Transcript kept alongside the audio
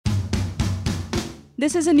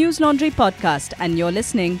This is a News Laundry podcast, and you're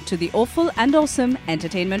listening to the Awful and Awesome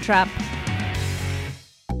Entertainment Wrap.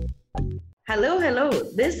 Hello.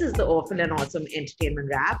 This is the Awful and Awesome Entertainment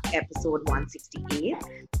Wrap, episode 168.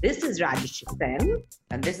 This is Rajesh Sen.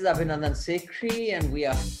 And this is Abhinandan Sekhri, and we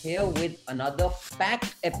are here with another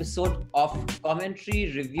packed episode of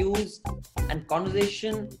commentary, reviews, and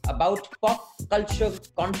conversation about pop culture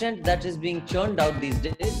content that is being churned out these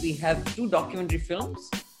days. We have 2 documentary films,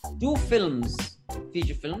 2 films,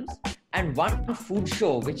 feature films, and 1 food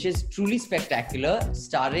show, which is truly spectacular,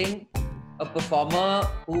 starring a performer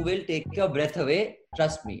who will take your breath away.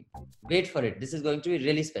 Trust me. Wait for it. This is going to be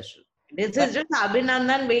really special. This is just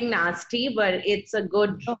Abhinandan being nasty, but it's a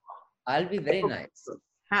good... I'll be very nice.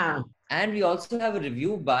 Huh. And we also have a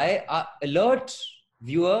review by our alert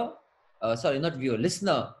listener,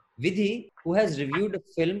 Vidhi, who has reviewed a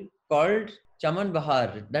film called Chaman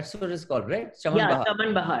Bahar. That's what it's called, right?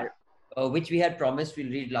 Chaman Bahar. Which we had promised we'll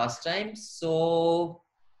read last time. So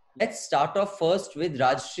let's start off first with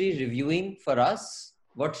Rajshri reviewing for us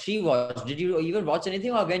what she watched. Did you even watch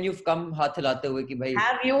anything, or again you've come haath hilate hue ki bhai?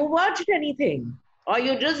 Have you watched anything? Or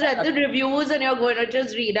you just read the reviews and you're going to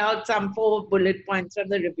just read out some 4 bullet points from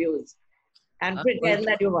the reviews and pretend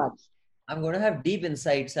that you watched? I'm going to have deep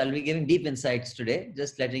insights. I'll be giving deep insights today,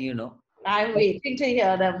 just letting you know. I'm waiting to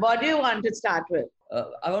hear them. What do you want to start with?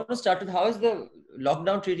 I want to start with, how is the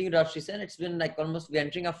lockdown treating you, Rajshri Sen? It's been like almost, we're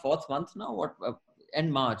entering our 4th month now.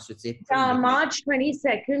 End March, let's say. March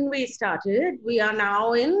 22nd we started. We are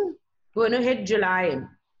now going to hit July.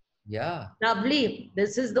 Yeah. Lovely.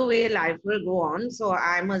 This is the way life will go on. So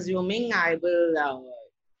I'm assuming I will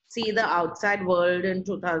see the outside world in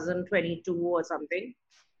 2022 or something.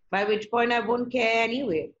 By which point I won't care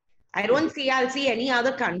anyway. I'll see any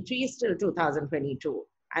other countries till 2022.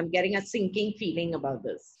 I'm getting a sinking feeling about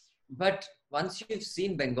this. But once you've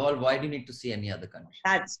seen Bengal, why do you need to see any other country?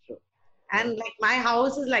 That's true. And like my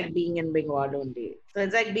house is like being in Bengal only. So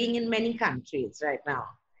it's like being in many countries right now.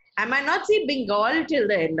 I might not see Bengal till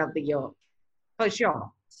the end of the year. For sure.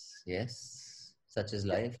 Yes. Such is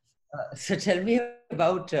life. So tell me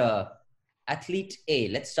about Athlete A.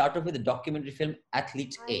 Let's start off with the documentary film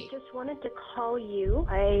Athlete A. I just wanted to call you.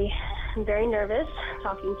 I am very nervous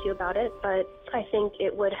talking to you about it, but I think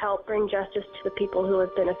it would help bring justice to the people who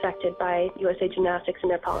have been affected by USA Gymnastics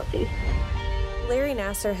and their policies. Larry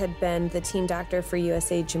Nassar had been the team doctor for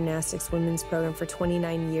USA Gymnastics women's program for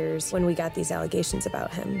 29 years when we got these allegations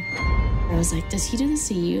about him. I was like, does he do this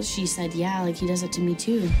to you? She said, yeah, like he does it to me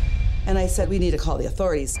too. And I said, we need to call the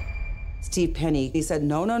authorities. Steve Penny, he said,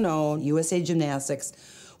 no, USA Gymnastics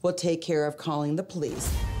will take care of calling the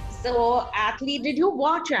police. So, did you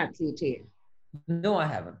watch Athlete A? No, I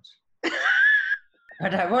haven't.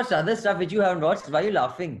 But I watched other stuff which you haven't watched. Why are you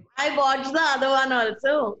laughing? I watched the other one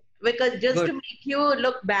also. Because just Good. to make you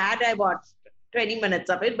look bad, I watched 20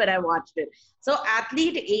 minutes of it, but I watched it. So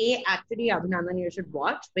Athlete A, actually, Abhinandan, you should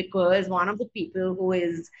watch, because one of the people who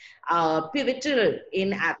is pivotal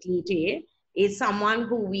in Athlete A is someone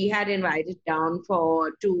who we had invited down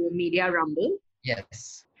to Media Rumble.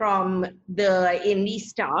 Yes. From the Indie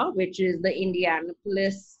Star, which is the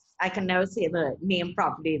Indianapolis, I can never say the name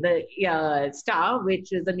properly, the Star,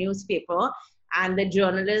 which is a newspaper. And the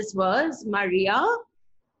journalist was Maria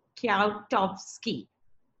Kwiatkowski.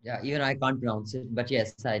 Yeah, even I can't pronounce it, but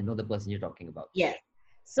yes, I know the person you're talking about. Yes.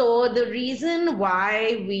 So the reason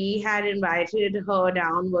why we had invited her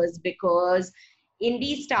down was because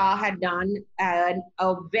Indie Star had done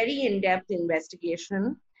a very in-depth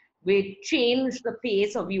investigation which changed the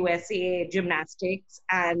face of USA Gymnastics,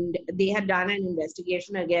 and they had done an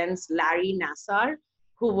investigation against Larry Nassar,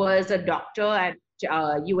 who was a doctor at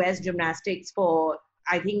US Gymnastics for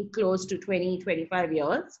I think close to 20-25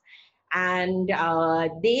 years. And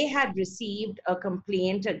they had received a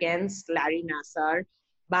complaint against Larry Nassar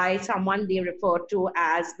by someone they referred to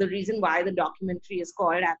as, the reason why the documentary is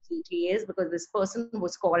called Athlete A is because this person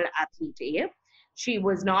was called Athlete A. She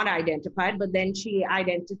was not identified, but then she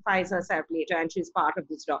identifies herself later and she's part of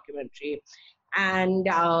this documentary. And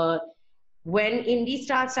when Indie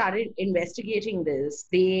Star started investigating this,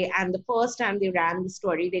 and the first time they ran the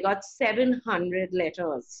story, they got 700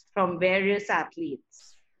 letters from various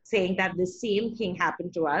athletes saying that the same thing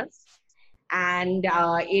happened to us. And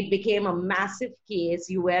it became a massive case.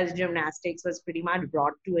 US Gymnastics was pretty much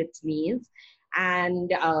brought to its knees.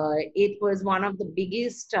 And it was one of the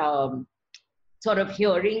biggest sort of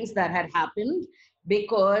hearings that had happened,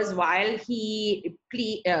 because while he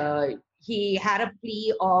had a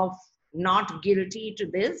plea of not guilty to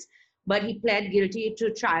this, but he pled guilty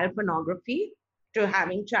to child pornography, to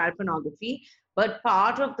having child pornography. But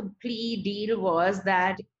part of the plea deal was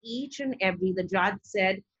that the judge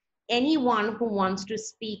said, anyone who wants to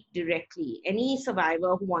speak directly, any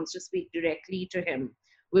survivor who wants to speak directly to him,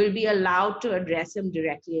 will be allowed to address him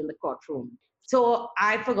directly in the courtroom. So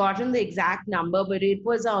I've forgotten the exact number, but it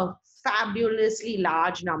was a fabulously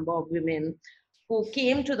large number of women who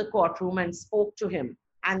came to the courtroom and spoke to him.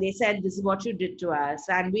 And they said, this is what you did to us.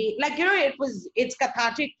 And we, it's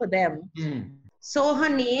cathartic for them. So her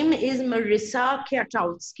name is Marissa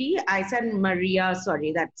Kwiatkowski. I said Maria,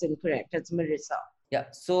 sorry, that's incorrect. It's Marissa. Yeah.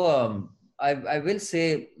 So I will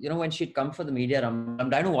say, when she'd come for the media, I'm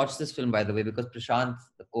dying to watch this film, by the way, because Prashant,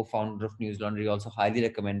 the co-founder of News Laundry, also highly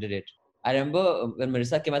recommended it. I remember when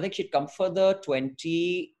Marissa came, I think she'd come for the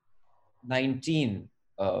 2019.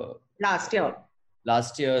 Last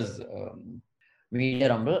year's Media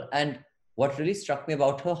Rumble. And what really struck me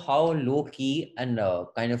about her, how low-key and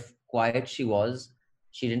kind of quiet she was.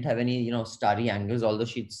 She didn't have any, starry angles, although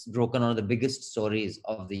she'd broken one of the biggest stories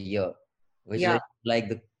of the year, which is like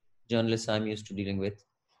the journalists I'm used to dealing with.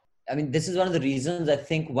 I mean, this is one of the reasons I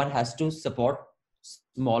think one has to support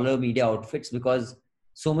smaller media outfits, because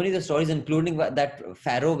so many of the stories, including that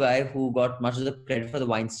Farrow guy who got much of the credit for the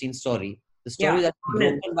Weinstein story, the story that was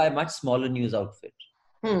broken by a much smaller news outfit.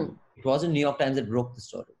 It wasn't New York Times that broke the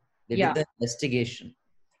story. They did the investigation,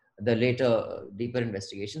 the later, deeper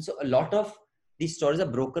investigation. So a lot of these stories are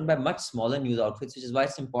broken by much smaller news outfits, which is why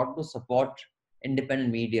it's important to support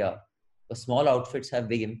independent media. The small outfits have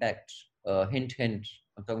big impact. Hint, hint.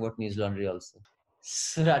 I'm talking about News Laundry also.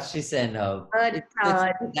 So Rajshri Sen, it's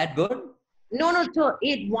that good? No. So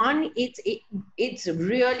it's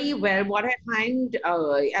really well. What I find,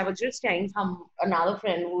 I was just telling another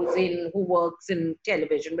friend who works in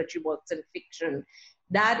television, but she works in fiction,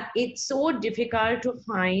 that it's so difficult to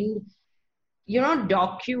find,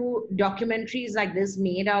 documentaries like this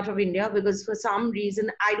made out of India, because for some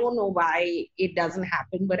reason, I don't know why it doesn't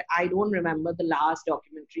happen, but I don't remember the last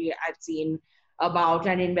documentary I've seen about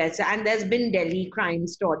an investor. And there's been Delhi crime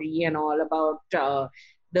story and all about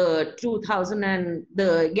the 2000 and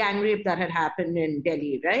the gang rape that had happened in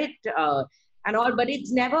Delhi, right? And all, but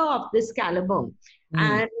it's never of this caliber.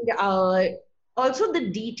 And also the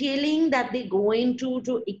detailing that they go into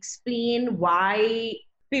to explain why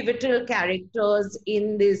pivotal characters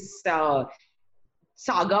in this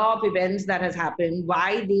saga of events that has happened,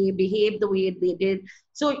 why they behaved the way they did.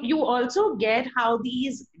 So you also get how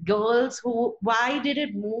these girls why did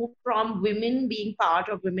it move from women being part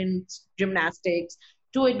of women's gymnastics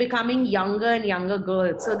to it becoming younger and younger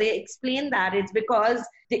girls. So they explain that it's because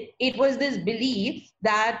it was this belief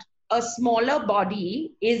that a smaller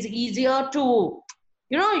body is easier to,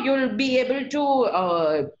 you'll be able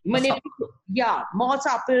to more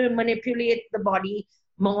supple, manipulate the body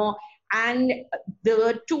more. And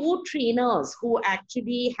the two trainers who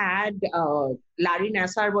actually had, Larry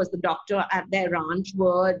Nassar was the doctor at their ranch,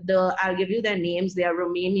 I'll give you their names, they are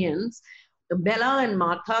Romanians, Bella and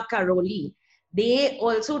Martha Caroli. They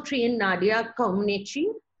also trained Nadia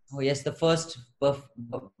Comaneci. Oh yes, the first.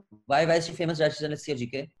 Why is she famous, Rajshri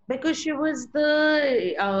GK? Because she was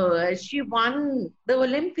she won the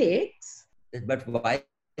Olympics. But why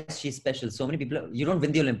is she special? So many people, you don't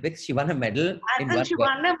win the Olympics. She won a medal. She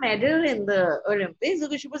won a medal in the Olympics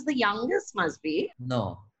because she was the youngest, must be.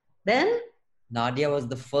 No. Then? Nadia was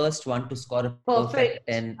the first one to score a perfect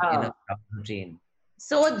 10 in a routine.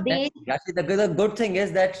 So they... Actually, the good thing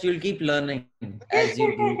is that you'll keep learning as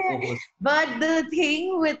you do. But the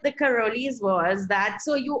thing with the Karolis was that,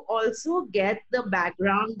 so you also get the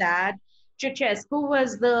background that Ceausescu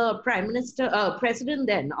was the president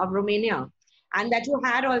then of Romania. And that you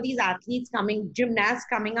had all these gymnasts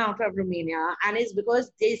coming out of Romania. And it's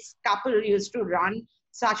because this couple used to run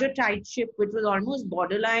such a tight ship, which was almost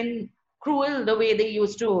borderline cruel the way they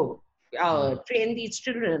used to train these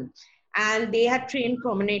children. And they had trained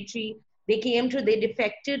Comaneci. They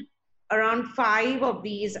defected around 5 of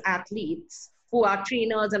these athletes who are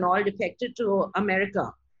trainers and all defected to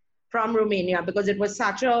America from Romania because it was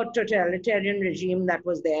such a totalitarian regime that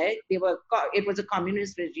was there. It was a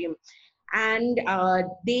communist regime. And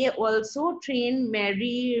they also trained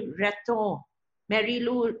Mary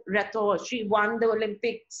Lou Retto. She won the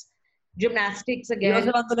Olympics gymnastics again. She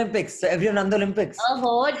also won the Olympics. So everyone won the Olympics.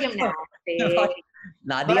 Oh, gymnastics.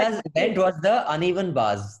 Nadia's event was the uneven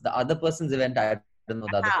bars. The other person's event, I don't know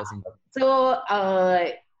the other person. So,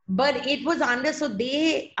 but it was so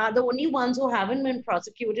they are the only ones who haven't been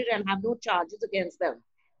prosecuted and have no charges against them.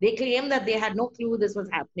 They claim that they had no clue this was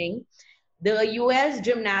happening. The US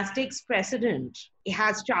gymnastics president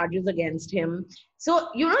has charges against him.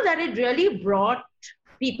 So, that it really brought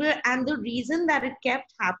people, and the reason that it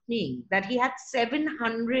kept happening, that he had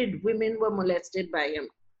 700 women were molested by him,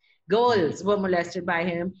 girls were molested by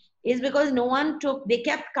him, is because no one they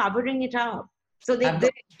kept covering it up. So they I've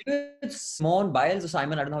got with Simone Biles or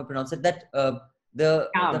Simon, I don't know how to pronounce it, that the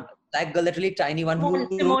black girl, that really tiny one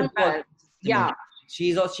Simone Biles. Yeah.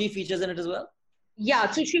 She features in it as well? Yeah,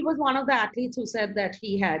 so she was one of the athletes who said that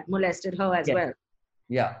he had molested her as well.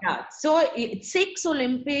 Yeah. So 6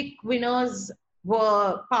 Olympic winners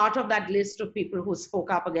were part of that list of people who spoke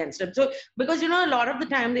up against him. So, because, a lot of the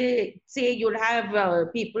time they say you'll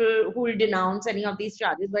have people who will denounce any of these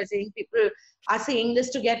charges by saying people are saying this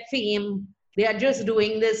to get fame. They are just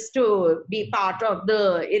doing this to be part of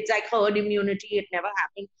it's like herd immunity. It never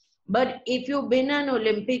happened. But if you've been an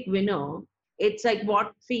Olympic winner, it's like,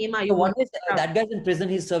 what fame are you? So what is that guy's in prison?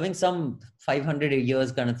 He's serving some 500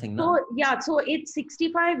 years kind of thing now. So it's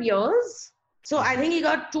 65 years. So I think he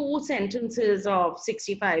got 2 sentences of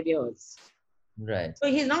 65 years. Right. So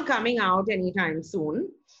he's not coming out anytime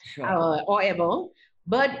soon, or ever.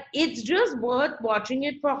 But it's just worth watching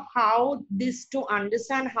it for to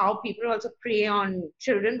understand how people also prey on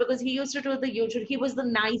children, because he used to do the usual. He was the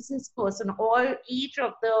nicest person. Each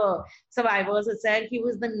of the survivors have said he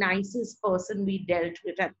was the nicest person we dealt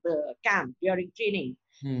with at the camp during training.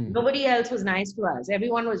 Nobody else was nice to us.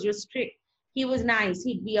 Everyone was just strict. He was nice.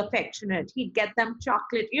 He'd be affectionate. He'd get them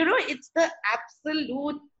chocolate. It's the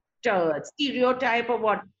absolute stereotype of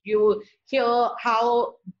what you hear,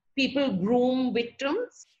 how people groom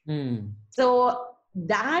victims. So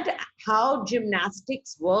how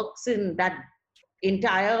gymnastics works in that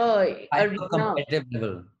entire arena. Competitive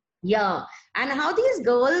level. Yeah. And how these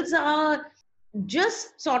girls are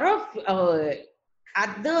just sort of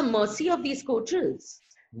at the mercy of these coaches.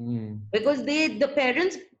 Because the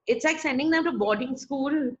parents, it's like sending them to boarding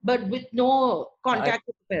school, but with no contact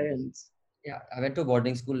with the parents. Yeah, I went to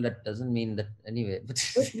boarding school. That doesn't mean that anyway.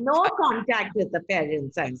 With no contact with the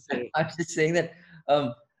parents, I'm saying. I'm just saying that.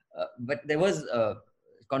 But there was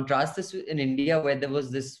contrast this in India, where there was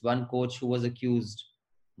this one coach who was accused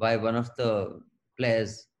by one of the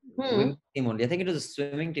players, women's team only. I think it was a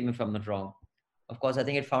swimming team, if I'm not wrong. Of course, I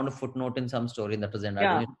think it found a footnote in some story, and that was the end. I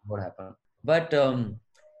don't know what happened. But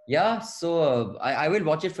so I will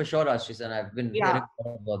watch it for sure, Ashish, and I've been hearing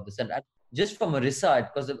about this. And just for Marissa,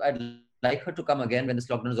 because I'd like her to come again when this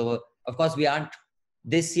lockdown is over. Of course, we aren't.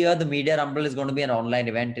 This year, the Media Rumble is going to be an online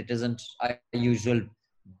event. It isn't a usual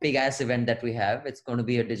big-ass event that we have. It's going to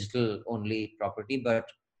be a digital-only property. But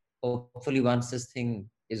hopefully, once this thing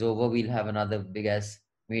is over, we'll have another big-ass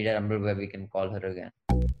Media Rumble where we can call her again.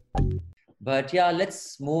 But yeah,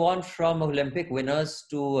 let's move on from Olympic winners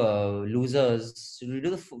to losers. Should we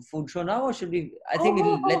do the food show now, or should we? I think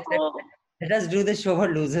let us do the show for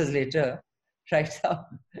losers later. Right now,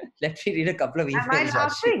 let me read a couple of emails. Am I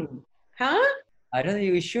laughing? Huh? I don't know.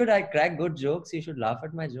 You should. I crack good jokes. You should laugh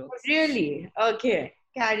at my jokes. Really? Okay.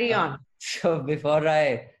 Carry on. So before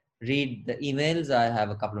I read the emails, I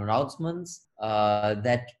have a couple of announcements.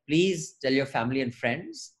 That please tell your family and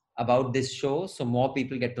friends about this show, so more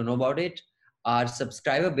people get to know about it. Our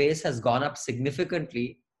subscriber base has gone up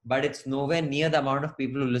significantly, but it's nowhere near the amount of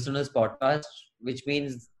people who listen to this podcast, which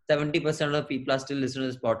means 70% of the people are still listening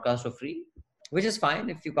to this podcast for free, which is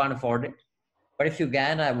fine if you can't afford it. But if you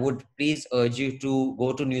can, I would please urge you to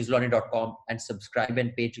go to newslaundry.com and subscribe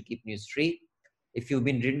and pay to keep news free. If you've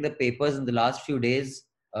been reading the papers in the last few days,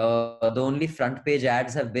 the only front page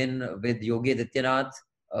ads have been with Yogi Adityanath,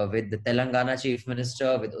 with the Telangana Chief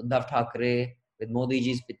Minister, with Uddhav Thackeray, with Modi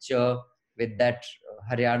ji's picture, with that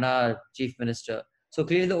Haryana Chief Minister. So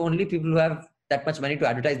clearly the only people who have that much money to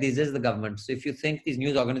advertise these days is the government. So if you think these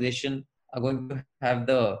news organizations are going to have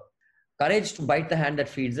the courage to bite the hand that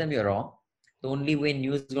feeds them, you're wrong. The only way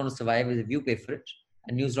news is going to survive is if you pay for it.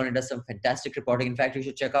 And News Laundry does some fantastic reporting. In fact, you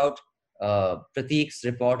should check out Prateek's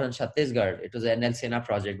report on Chhattisgarh. It was an NL Sena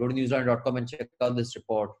project. Go to newslaundry.com and check out this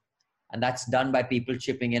report. And that's done by people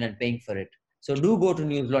chipping in and paying for it. So do go to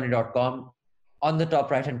newslaundry.com. On the top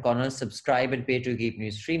right-hand corner, subscribe and pay to keep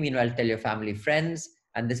news free. Meanwhile, tell your family, friends.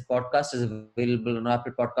 And this podcast is available on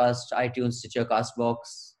Apple Podcasts, iTunes, Stitcher,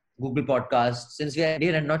 Castbox, Google Podcasts. Since we are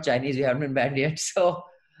Indian and not Chinese, we haven't been banned yet. So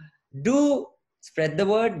do spread the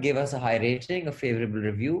word. Give us a high rating, a favorable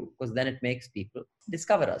review, because then it makes people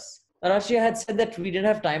discover us. Arashi had said that we didn't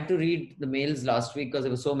have time to read the mails last week because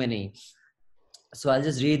there were so many. So I'll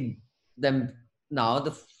just read them now.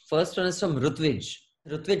 The first one is from Rutvij.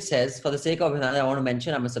 Rutvij says, for the sake of Hinana, I want to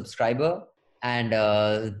mention I'm a subscriber. And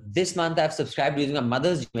this month I've subscribed using my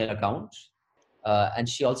mother's Gmail account. And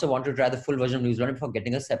she also wanted to try the full version of News Laundry before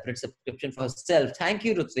getting a separate subscription for herself. Thank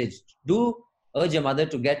you, Rutvij. Do urge your mother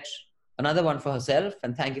to get another one for herself,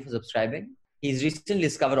 and thank you for subscribing. He's recently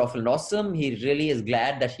discovered Awful and Awesome. He really is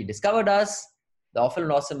glad that he discovered us. The Awful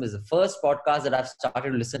and Awesome is the first podcast that I've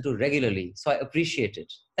started to listen to regularly. So I appreciate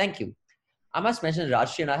it. Thank you. I must mention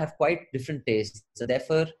Rajshri and I have quite different tastes. So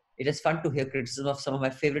therefore, it is fun to hear criticism of some of my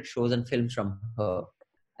favorite shows and films from her.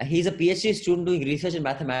 He's a PhD student doing research in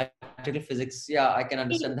mathematical physics. Yeah, I can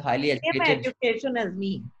understand the highly educated. Same education as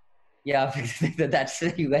me. Yeah, that's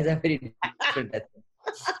you guys are very different.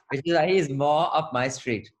 Which is why he is more up my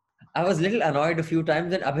street. I was a little annoyed a few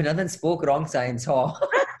times that Abhinandan spoke wrong science. Oh.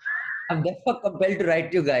 I'm therefore compelled to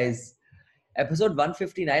write to you guys. Episode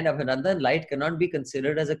 159, Abhinandan, light cannot be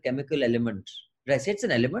considered as a chemical element. Did I say it's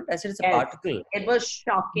an element? I said it's a particle. It was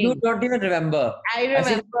shocking. You don't even remember. I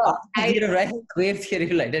remember. Wave theory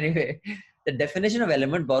of light. Anyway, the definition of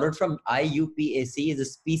element borrowed from IUPAC is a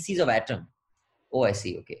species of atom. Oh, I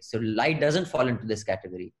see. Okay. So light doesn't fall into this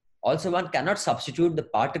category. Also, one cannot substitute the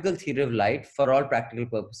particle theory of light for all practical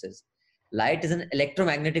purposes. Light is an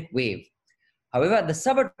electromagnetic wave. However, at the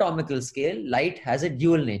subatomical scale, light has a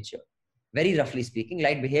dual nature. Very roughly speaking,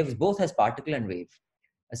 light behaves both as particle and wave.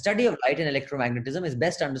 A study of light and electromagnetism is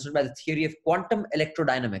best understood by the theory of quantum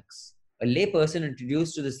electrodynamics. A layperson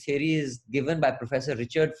introduced to this theory is given by Professor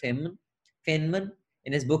Richard Feynman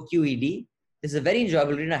in his book QED. This is a very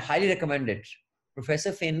enjoyable read and I highly recommend it.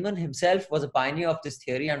 Professor Feynman himself was a pioneer of this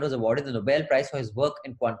theory and was awarded the Nobel Prize for his work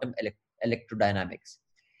in quantum electrodynamics.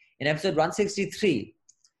 In episode 163,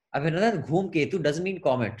 Abhinandan, Dhoomketu doesn't mean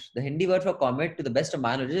comet. The Hindi word for comet, to the best of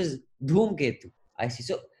my knowledge, is Dhoomketu. I see.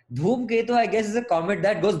 So Dhoomketu, I guess, is a comet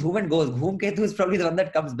that goes dhoom and goes. Dhoomketu is probably the one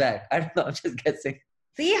that comes back. I don't know. I'm just guessing.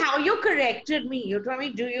 See how you corrected me. You told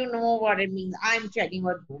me, do you know what it means? I'm checking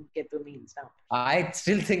what Dhoomketu means now. I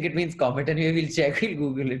still think it means comet. Anyway, we'll check. We'll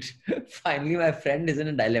Google it. Finally, my friend is in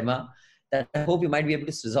a dilemma that I hope you might be able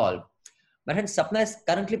to resolve. My friend Sapna is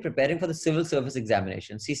currently preparing for the civil service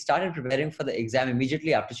examinations. She started preparing for the exam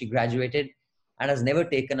immediately after she graduated and has never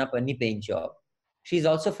taken up any paying job. She's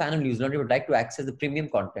also a fan of News Laundry and would like to access the premium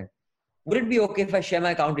content. Would it be okay if I share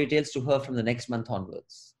my account details to her from the next month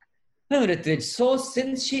onwards? Ritvij, so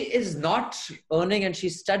since she is not earning and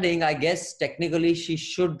she's studying, I guess technically she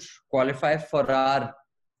should qualify for our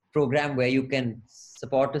program where you can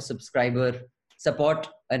support a student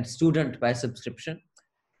by subscription.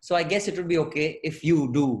 So I guess it would be okay if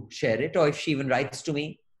you do share it or if she even writes to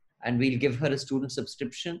me and we'll give her a student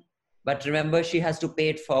subscription. But remember, she has to pay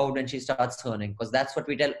it forward when she starts earning because that's what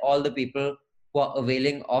we tell all the people who are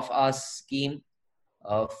availing of our scheme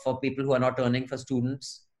for people who are not earning, for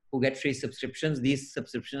students who get free subscriptions. These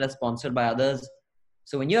subscriptions are sponsored by others.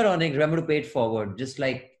 So when you're earning, remember to pay it forward. Just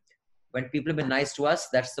like when people have been nice to us,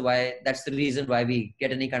 that's the reason why we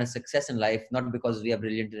get any kind of success in life, not because we are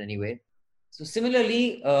brilliant in any way. So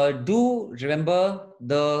similarly, do remember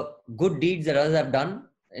the good deeds that others have done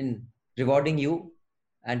in rewarding you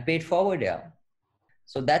and pay it forward. Yeah.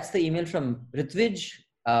 So that's the email from Ritvij.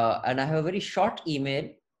 And I have a very short email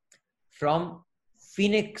from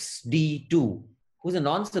Phoenix D2, who's a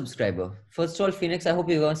non-subscriber. First of all, Phoenix, I hope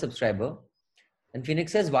you are a subscriber. And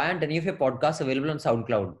Phoenix says, why aren't any of your podcasts available on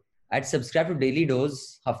SoundCloud? I'd subscribed to Daily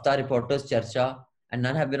Dose, Hafta Reporters, Charcha, and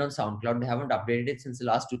none have been on SoundCloud. They haven't updated it since the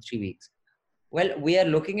last 2-3 weeks. Well, we are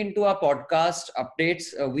looking into our podcast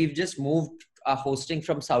updates. We've just moved our hosting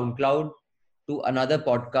from SoundCloud to another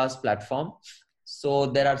podcast platform. So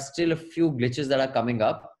there are still a few glitches that are coming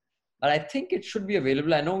up. But I think it should be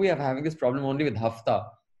available. I know we are having this problem only with Hafta.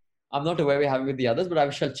 I'm not aware we're having with the others, but I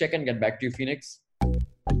shall check and get back to you, Phoenix.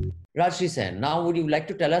 Rajshri Sen, now would you like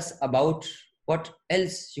to tell us about what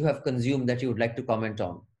else you have consumed that you would like to comment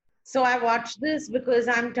on? So I watched this because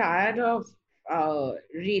I'm tired of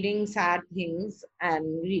reading sad things and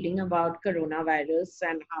reading about coronavirus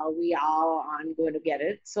and how we aren't going to get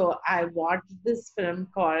it. So I watched this film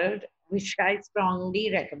called, which I strongly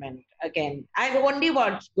recommend. Again, I only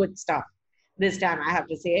watch good stuff this time, I have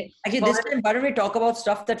to say. Actually, this time, why don't we talk about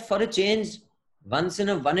stuff that for a change, one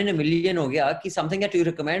in a million ho gaya, ki something that you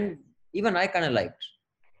recommend, even I kind of liked.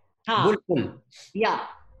 Bulbbul. Yeah,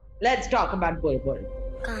 let's talk about Bulbbul.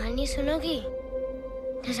 कहानी सुनोगी?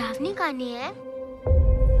 डरावनी कहानी है।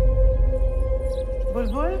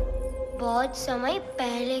 बुलबुल? बहुत समय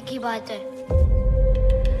पहले की बात है।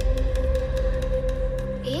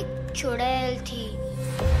 एक चुड़ैल थी।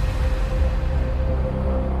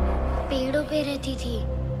 पेड़ों पे रहती थी।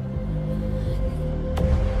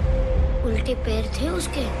 उल्टे पैर थे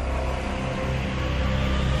उसके।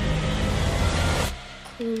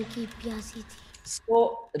 खून की प्यासी थी।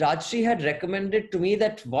 So Rajshri had recommended to me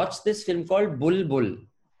that watch this film called Bulbbul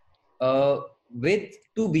with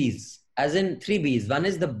 2 B's, as in 3 B's. One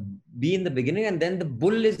is the B in the beginning and then the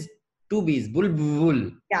bull is two B's, Bulbbul.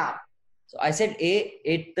 Yeah. So I said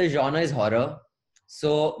the genre is horror,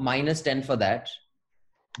 so -10 for that.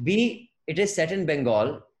 B, it is set in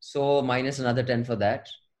Bengal, so minus another 10 for that.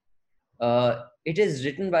 It is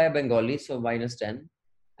written by a Bengali, so -10.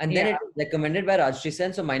 And then it is recommended by Rajshri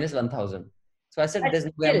Sen, so -1000. So I said, But there's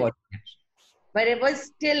no way I'm still- watching it. But it was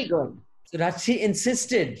still good. So Rajshri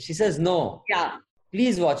insisted. She says, no, Yeah.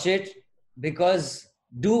 please watch it because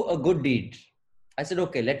do a good deed. I said,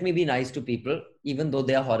 okay, let me be nice to people, even though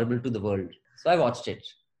they are horrible to the world. So I watched it.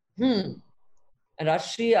 And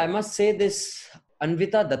Rajshri, I must say this,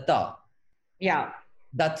 Anvita Datta. Yeah.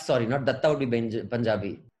 Sorry, not Datta would be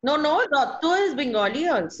Punjabi. No, Datto is Bengali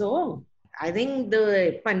also. I think the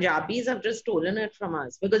Punjabis have just stolen it from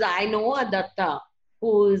us because I know a Datta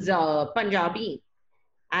who's Punjabi,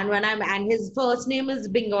 and his first name is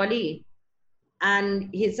Bengali, and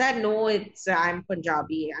he said no, I'm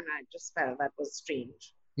Punjabi, and I just felt that was strange.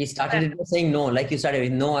 He started it by saying no, like you started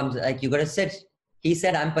with no. I'm like you gotta said. He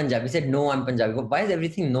said I'm Punjabi. He said no, I'm Punjabi. But why is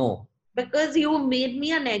everything no? Because you made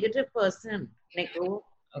me a negative person, Nico.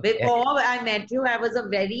 Okay. Before I met you, I was a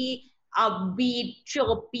very upbeat,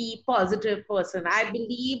 chirpy, positive person. I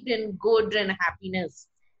believed in good and happiness.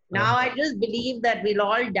 Now I just believe that we'll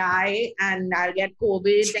all die and I'll get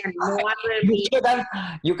COVID and no one will be.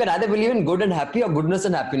 You can either believe in good and happy or goodness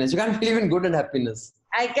and happiness. You can't believe in good and happiness.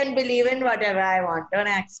 I can believe in whatever I want. Don't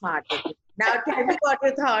act smart. Now tell me what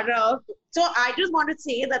you thought of. So I just want to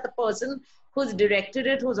say that the person who's directed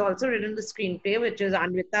it, who's also written the screenplay, which is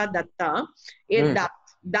Anvita Datta,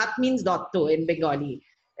 that means Datto in Bengali.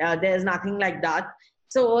 There's nothing like that.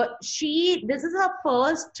 So this is her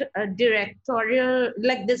first directorial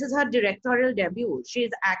debut.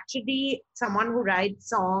 She's actually someone who writes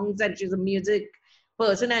songs and she's a music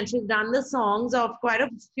person and she's done the songs of quite a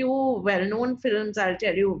few well-known films, I'll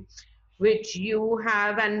tell you, which you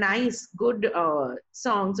have and nice, good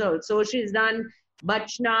songs also. She's done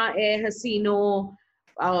Bachna, Hasino,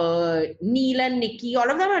 Neil and Nikki, all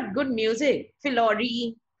of them are good music.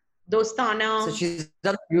 Filori, Dostana. So she's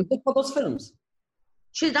done music for those films.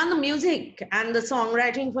 She's done the music and the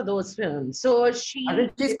songwriting for those films. So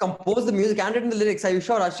she's composed the music and written the lyrics. Are you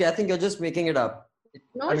sure, Rashi? I think you're just making it up.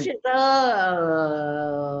 No, she's a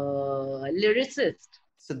lyricist.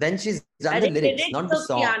 So then she's done the lyrics, not the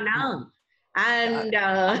song. And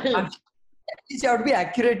you have to be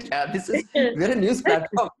accurate. We're a news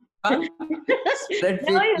platform. No,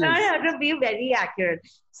 you have to be very accurate.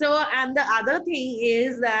 So, and the other thing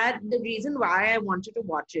is that the reason why I wanted to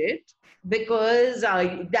watch it, because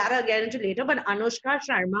that I'll get into later, but Anushka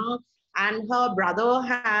Sharma and her brother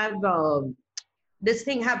have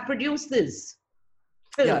produced this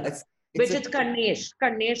film, which is Karnesh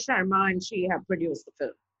Sharma, and she have produced the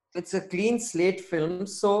film. It's a clean slate film.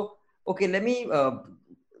 So, okay, let me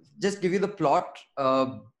just give you the plot.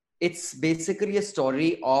 It's basically a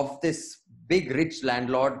story of this big rich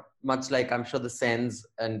landlord, much like I'm sure the Sens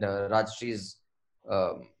and Rajshri's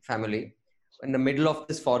family, in the middle of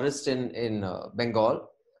this forest in Bengal,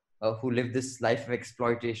 who live this life of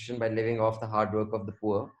exploitation by living off the hard work of the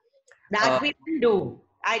poor. That we didn't do.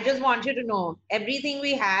 I just want you to know, everything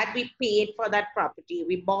we had, we paid for that property.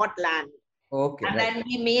 We bought land. Okay. And then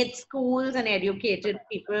we made schools and educated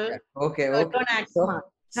people. Okay. Don't act smart.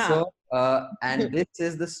 And this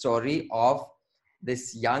is the story of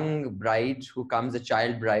this young bride who comes a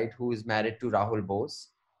child bride who is married to Rahul Bose,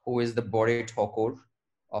 who is the Bore Thakur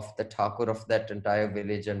of the Thakur of that entire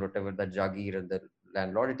village and whatever, the Jagir and the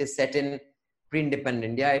landlord. It is set in pre-independent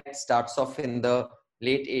India. It starts off in the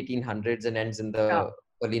late 1800s and ends in the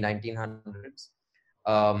early 1900s.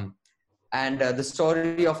 And the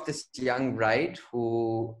story of this young bride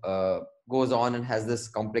who goes on and has this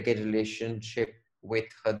complicated relationship with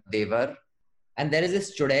her devar. And there is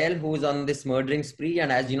this Chudail who is on this murdering spree.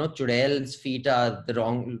 And as you know, Chudail's feet are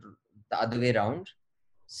the other way around.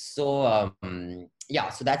 So,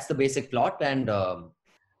 so that's the basic plot. And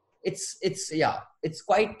it's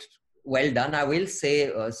quite well done. I will say,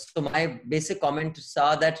 so my basic comments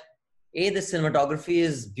are that the cinematography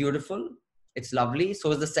is beautiful. It's lovely.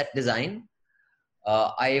 So is the set design.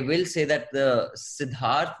 I will say that the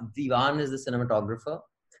Siddharth Diwan is the cinematographer.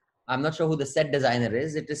 I'm not sure who the set designer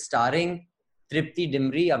is. It is starring Tripti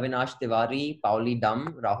Dimri, Avinash Tiwari, Pauli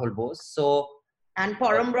Dam, Rahul Bose. And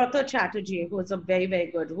Parambrata Chatterjee, who is a very,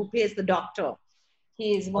 very good, who plays the doctor.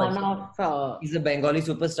 He is one of... he's a Bengali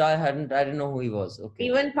superstar. I didn't know who he was. Okay.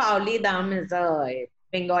 Even Pauli Dam is a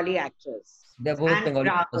Bengali actress. They're both Bengali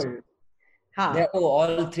superstars.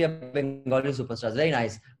 All three are Bengali superstars. Very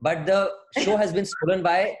nice. But the show has been stolen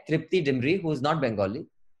by Tripti Dimri, who is not Bengali.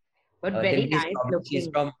 But very nice looking. She's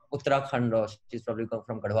from Uttarakhand or she's probably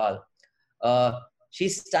from Garhwal.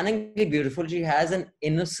 She's stunningly beautiful. She has an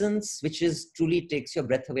innocence which is truly takes your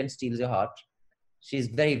breath away and steals your heart. She's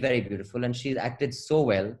very, very beautiful, and she's acted so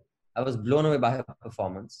well. I was blown away by her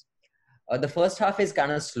performance. The first half is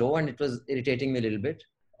kind of slow, and it was irritating me a little bit.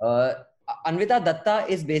 Anvita Datta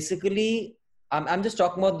is basically, I'm just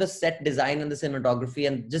talking about the set design and the cinematography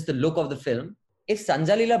and just the look of the film. If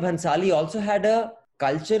Sanjay Leela Bhansali also had a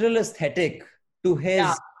cultural aesthetic to his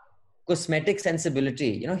cosmetic sensibility,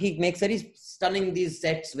 you know, he makes very stunning these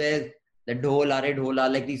sets where the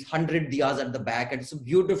dhola, like these 100 diyas at the back, and it's so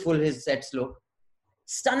beautiful his sets look.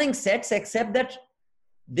 Stunning sets, except that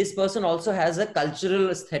this person also has a cultural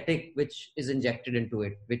aesthetic which is injected into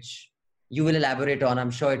it, which you will elaborate on.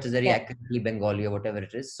 I'm sure it is very accurately Bengali or whatever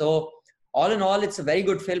it is. So all in all, it's a very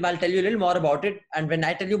good film. I'll tell you a little more about it. And when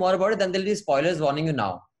I tell you more about it, then there'll be spoilers warning you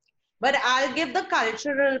now. But I'll give the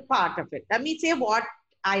cultural part of it. Let me say what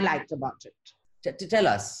I liked about it. Tell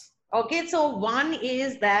us. Okay, so one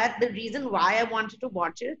is that the reason why I wanted to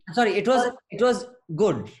watch it. Sorry, it was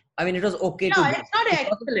good. I mean, it was okay. No, it's not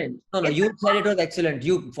excellent. No, you said it was excellent.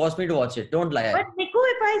 You forced me to watch it. Don't lie. But Niku,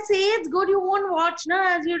 if I say it's good, you won't watch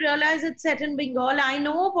now, as you realize it's set in Bengal. I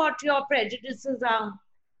know what your prejudices are.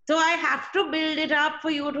 So I have to build it up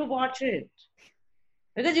for you to watch it.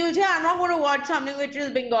 Because you'll say, I'm not going to watch something which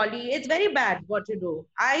is Bengali. It's very bad what you do.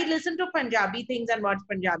 I listen to Punjabi things and watch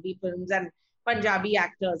Punjabi films and Punjabi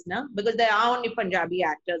actors, na? Because there are only Punjabi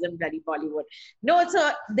actors in bloody Bollywood. No,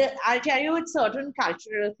 so I'll tell you, it's certain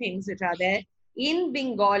cultural things which are there. In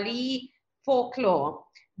Bengali folklore,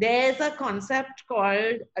 there's a concept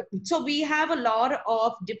called, so we have a lot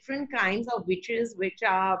of different kinds of witches which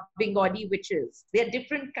are Bengali witches. They're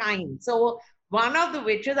different kinds. So one of the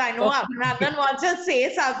witches, I know Abhinandan wants to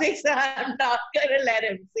say something, so I'm not going to let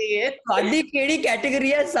him say it. Saadi kedi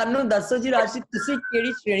category hai sannu dasso ji Rashi tusi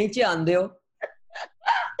kedi shreni che aande ho?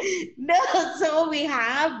 No, so we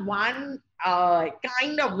have one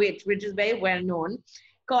kind of witch which is very well known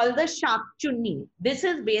called the Shakchuni. This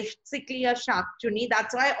is basically a Shakchuni.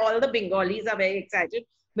 That's why all the Bengalis are very excited,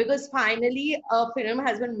 because finally a film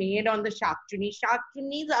has been made on the Shakchuni.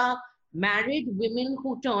 Shakchunis are married women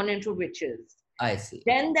who turn into witches. I see.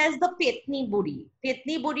 Then there's the Petni Budi.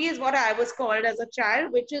 Petni Budi is what I was called as a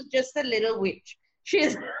child, which is just a little witch.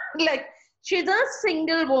 She's a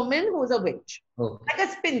single woman who's a witch, like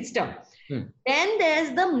a spinster. Then there's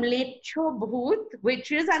the Mlecho Bhoot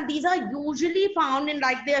witches, and these are usually found in,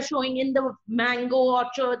 like they are showing in the mango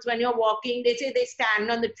orchards when you're walking. They say they stand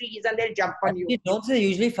on the trees and they'll jump on you. Don't say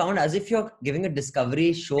usually found as if you're giving a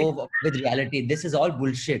discovery show with reality. This is all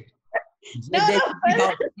bullshit.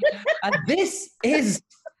 And this is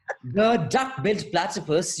the duck-billed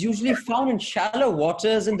platypus, usually found in shallow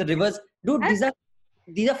waters in the rivers. Dude,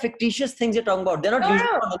 these are fictitious things you're talking about. They're not usually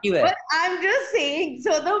found anywhere. But I'm just saying,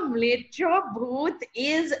 so the Mlecho Bhoot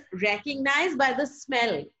is recognized by the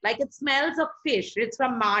smell. Like it smells of fish. It's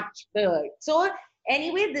from March 3rd. So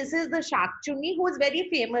anyway, this is the Shakchuni, who is very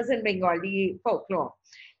famous in Bengali folklore.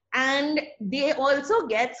 And they also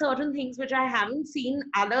get certain things which I haven't seen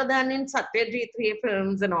other than in Satyajit Ray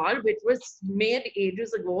films and all, which was made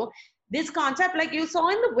ages ago. This concept, like you saw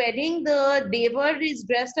in the wedding, the Devar is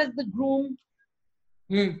dressed as the groom.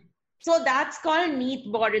 So that's called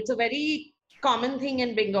Neat Board. It's a very common thing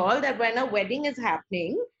in Bengal that when a wedding is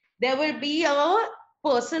happening, there will be a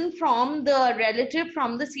person from the relative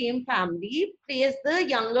from the same family plays the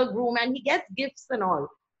younger groom, and he gets gifts and all.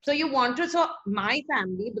 So you want to, so my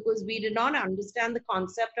family, because we did not understand the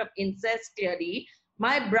concept of incest clearly,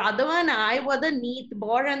 my brother and I were the neat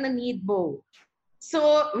boar and the neat bow.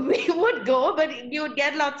 So we would go, but you would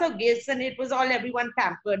get lots of gifts, and it was all, everyone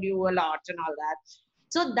pampered you a lot and all that.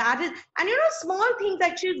 So that is, and you know, small things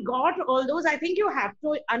like she's got all those. I think you have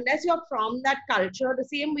to, unless you're from that culture, the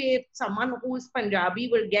same way someone who's Punjabi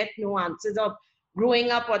will get nuances of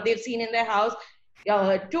growing up, what they've seen in their house.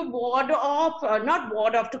 To ward off, not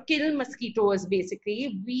ward off, to kill mosquitoes,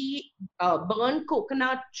 basically, we burn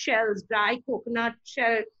coconut shells, dry coconut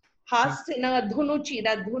shell husks in a dhunuchi.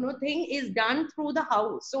 That dhunu thing is done through the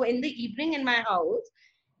house. So in the evening in my house,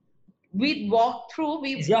 we'd walk through.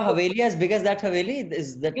 Is your Haveli as big as that Haveli?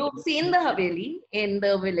 Is that... You've seen the Haveli in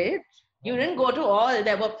the village. You didn't go to all.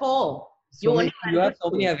 There were 4. You have so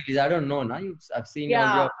many Havelis. I don't know. I've seen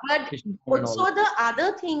all your but also the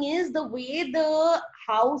other thing is the way the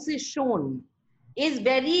house is shown is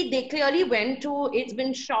very, they clearly went to, it's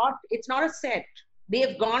been shot. It's not a set.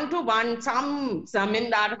 They've gone to some in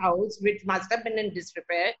that house, which must have been in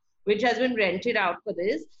disrepair, which has been rented out for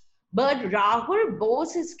this. But Rahul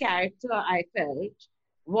Bose's character, I felt,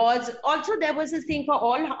 was also, there was this thing for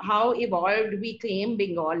all how evolved we claim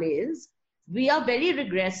Bengal is. we are very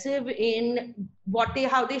regressive in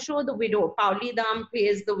how they show the widow. Pauli Dam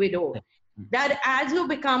plays the widow. That as you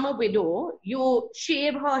become a widow, you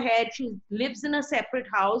shave her head. She lives in a separate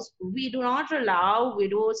house. We do not allow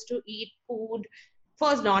widows to eat food.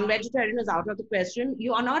 First, non-vegetarian is out of the question.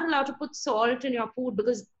 You are not allowed to put salt in your food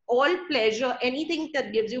because all pleasure, anything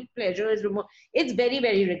that gives you pleasure is removed. It's very,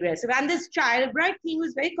 very regressive. And this child bride thing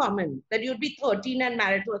was very common, that you'd be 13 and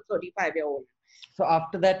married to a 35-year-old. So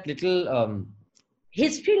after that little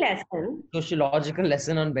history lesson, sociological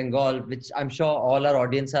lesson on Bengal, which I'm sure all our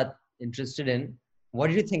audience are interested in, what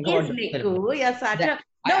do you think about the film?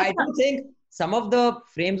 I do think some of the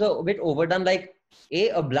frames are a bit overdone. Like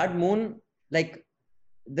a blood moon, like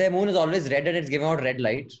the moon is always red and it's giving out red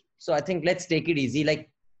light. So I think let's take it easy. Like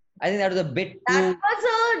I think that was a bit that was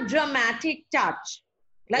a dramatic touch.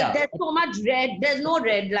 Like there's so much red. There's no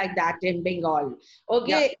red like that in Bengal.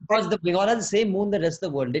 Okay. Yeah, because the Bengal has the same moon the rest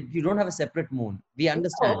of the world. You don't have a separate moon. We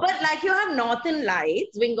understand. No, but like you have northern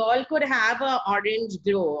lights, Bengal could have an orange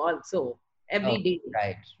glow also every day.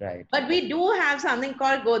 Right. But we do have something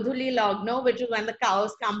called Godhuli Lagno, which is when the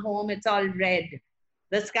cows come home, it's all red,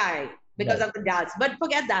 the sky, because of the dust. But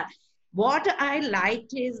forget that. What I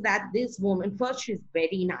liked is that this woman, first, she's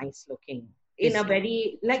very nice looking. In a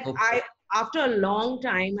very, like, after a long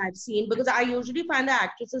time I've seen, because I usually find the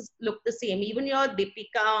actresses look the same. Even your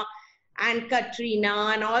Deepika and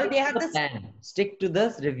Katrina and all, they have the same. Stick to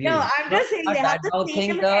this review. No, I'm just saying they have the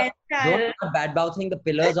same hairstyle. Don't bad-mouthing the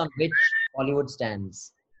pillars on which Bollywood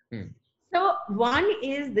stands. So one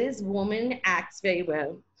is this woman acts very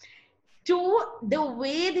well. Two, the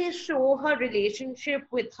way they show her relationship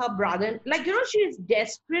with her brother, like, she's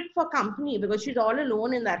desperate for company because she's all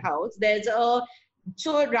alone in that house.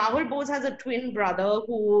 So Rahul Bose has a twin brother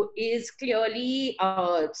who is clearly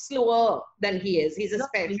slower than he is. He's a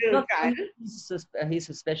special child. He's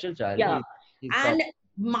a special child. Yeah. And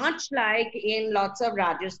much like in lots of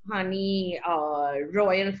Rajasthani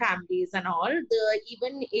royal families and all,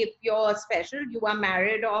 even if you're special, you are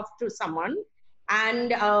married off to someone.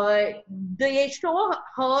 And they show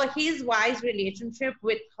his wife's relationship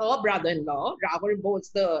with her brother-in-law, Rahul Bose.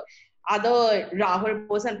 The other Rahul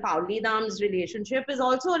Bose and Pauli Dam's relationship is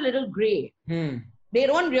also a little gray. They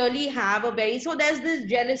don't really have so there's this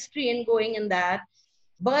jealous train going in that.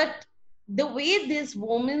 But the way this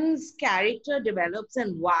woman's character develops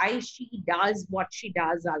and why she does what she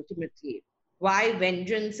does ultimately, why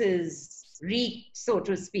vengeance is wreaked, so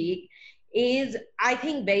to speak, is, I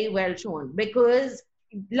think, very well shown. Because,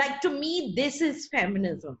 like, to me, this is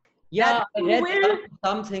feminism. Yeah, I read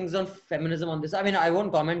some things on feminism on this. I mean, I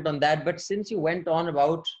won't comment on that. But since you went on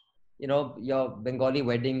about, your Bengali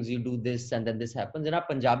weddings, you do this and then this happens. In our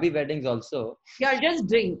Punjabi weddings also. Yeah, just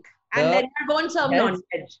drink. And then I won't serve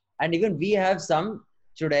non-veg. And even we have some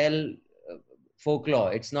Chudail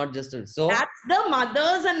folklore. It's not just so. That's the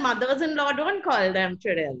mothers and mothers-in-law. Don't call them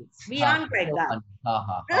Chudails. We aren't like that.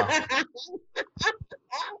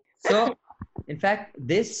 So, in fact,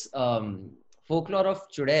 this folklore of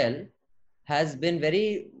Chudail has been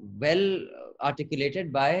very well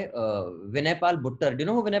articulated by Vinaypal Buttar. Do you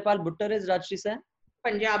know who Vinaypal Buttar is, Rajshri Sen?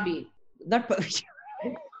 Punjabi. Not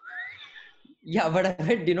Yeah, but I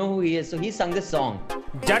bet, do you know who he is? So he sung this song.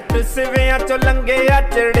 जट सिवियां चो लंघिया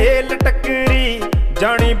चड़ेल टकरी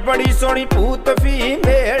जानी बड़ी सोनी पूत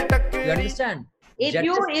फीमेल टकरी. You understand?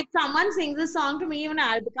 If someone sings this song to me, even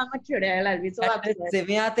I'll become a Chudail. I'll be so upset.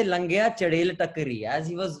 Siviyan te langhya chadel takri. As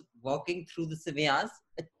he was walking through the Siviyans,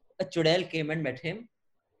 a Chudail came and met him.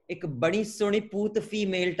 Ek badi soni poot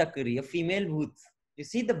female takri, a female bhoot. You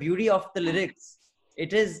see the beauty of the lyrics.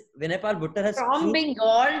 It is Vinaypal Buttar has from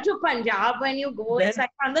Bengal to Punjab. When you go, it's like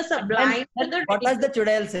from the sublime to the. What does the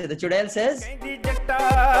Chudail say? The Chudail says.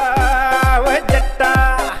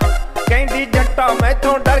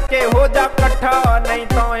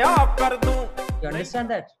 You understand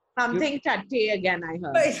that? Something tatty again, I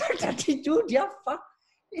heard. Is it tatty, dude? Yeah, fuck.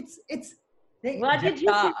 It's. What did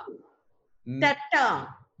you say? Tatta.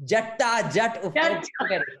 Jatta.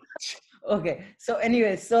 Okay. So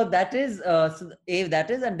anyway, so that is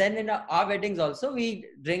and then in our weddings also we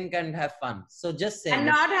drink and have fun. So just saying. And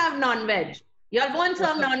not have non-veg. You'll go and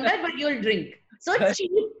serve non-veg, but you'll drink. So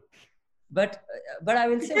cheap. But I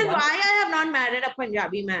will say. This is why I have not married a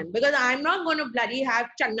Punjabi man, because I'm not going to bloody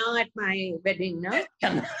have channa at my wedding, no?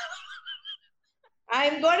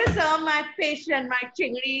 I'm going to serve my fish and my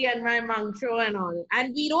chingri and my mangsho and all.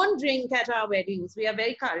 And we don't drink at our weddings. We are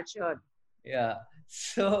very cultured. Yeah.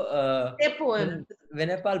 So,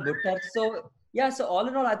 Vinaypal Buttar. So all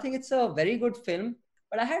in all, I think it's a very good film.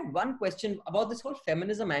 But I had one question about this whole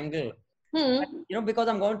feminism angle. Because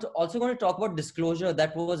I'm also going to talk about disclosure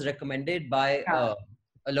that was recommended by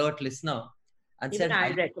alert listener and Even said I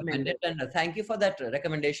highly recommend recommended. it. And thank you for that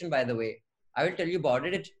recommendation, by the way. I will tell you about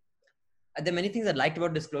it. There are many things I liked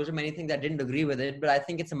about disclosure, many things I didn't agree with it, but I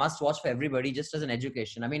think it's a must watch for everybody just as an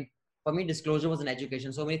education. I mean, for me, disclosure was an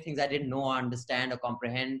education. So many things I didn't know or understand or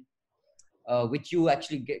comprehend, which you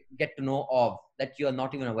actually get to know of that you are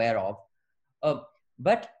not even aware of.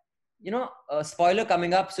 But spoiler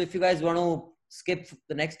coming up. So if you guys want to skip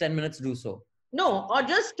the next 10 minutes, do so. No, or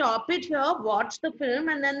just stop it here, watch the film,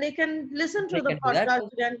 and then they can listen to the podcast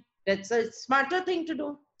again. That's a smarter thing to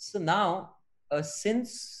do. So now,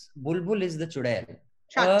 since Bulbbul is the Chudail,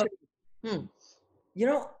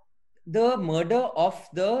 the murder of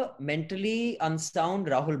the mentally unsound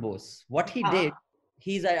Rahul Bose, what he did,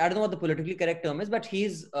 I don't know what the politically correct term is, but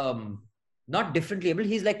he's not differently able.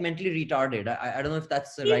 He's like mentally retarded. I don't know if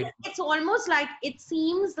that's the right. It's almost like, it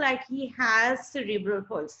seems like he has cerebral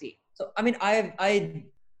palsy. So, I mean,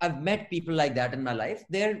 I've met people like that in my life.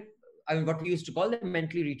 What we used to call them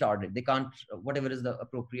mentally retarded. They can't, whatever is the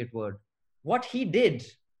appropriate word. What he did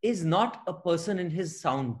is not a person in his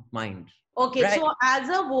sound mind. Okay, right? So as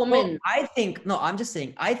a woman. So I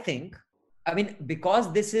think,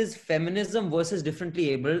 because this is feminism versus differently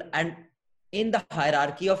able, and in the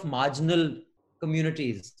hierarchy of marginal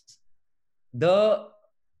communities, the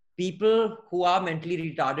people who are mentally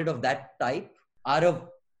retarded of that type are an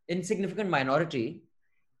insignificant minority.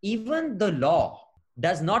 Even the law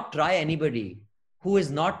does not try anybody who is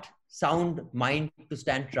not sound mind to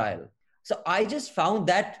stand trial. So I just found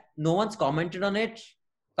that no one's commented on it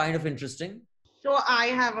kind of interesting. So I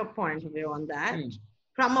have a point of view on that.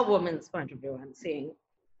 From a woman's point of view, I'm saying,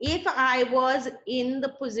 if I was in the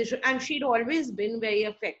position, and she'd always been very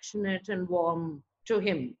affectionate and warm to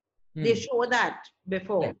him. They show that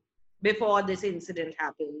before this incident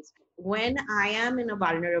happens. When I am in a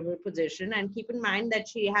vulnerable position, and keep in mind that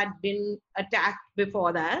she had been attacked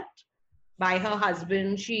before that by her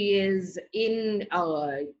husband. She is in,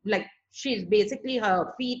 she's basically,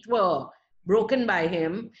 her feet were broken by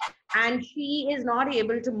him and she is not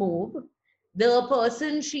able to move. The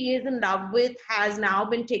person she is in love with has now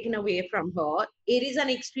been taken away from her. It is an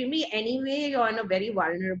extremely, anyway, you're in a very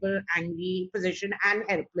vulnerable, angry position and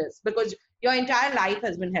helpless, because your entire life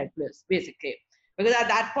has been helpless, basically. Because at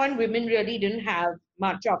that point, women really didn't have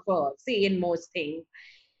much of a say in most things.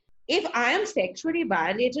 If I am sexually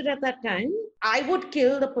violated at that time, I would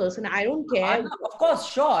kill the person. I don't care. Of course,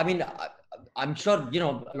 sure. I mean, I'm sure,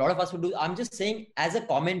 a lot of us would do. I'm just saying, as a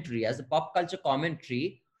commentary, as a pop culture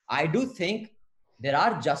commentary, I do think there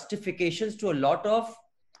are justifications to a lot of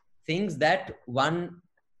things that one,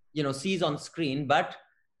 sees on screen, but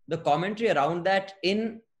the commentary around that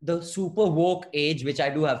in the super woke age, which I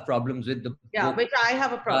do have problems with. Which I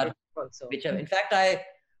have a problem also. In fact, I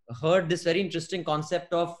heard this very interesting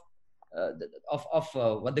concept of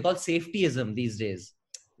what they call safetyism these days.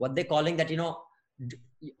 What they're calling that,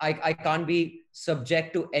 I can't be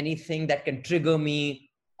subject to anything that can trigger me,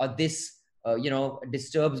 or this,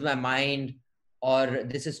 disturbs my mind, or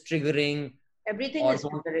this is triggering. Everything is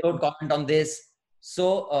triggering. Don't comment on this.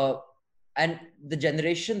 So, and the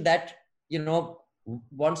generation that,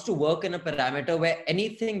 wants to work in a parameter where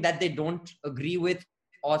anything that they don't agree with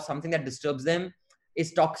or something that disturbs them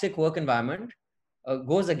is toxic work environment,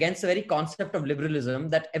 goes against the very concept of liberalism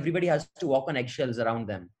that everybody has to walk on eggshells around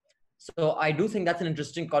them. So I do think that's an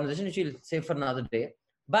interesting conversation, which we'll save for another day.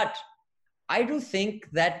 But I do think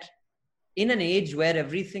that in an age where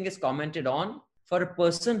everything is commented on, for a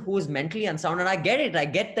person who is mentally unsound, and I get it, I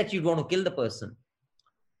get that you want to kill the person,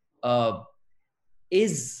 I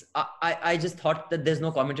just thought that there's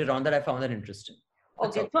no commentary around that. I found that interesting.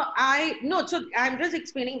 Okay, so I'm just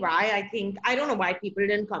explaining why I think, I don't know why people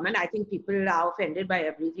didn't comment. I think people are offended by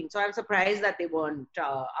everything. So I'm surprised that they weren't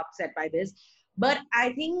upset by this. But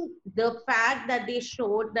I think the fact that they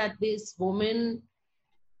showed that this woman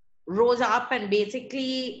rose up and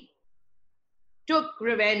basically took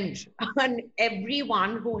revenge on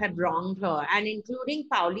everyone who had wronged her, and including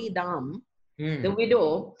Pauli Dam, the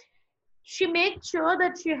widow, she made sure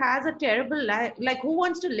that she has a terrible life. Like, who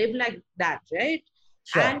wants to live like that, right?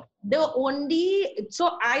 Sure. And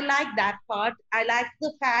so I like that part. I like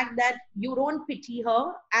the fact that you don't pity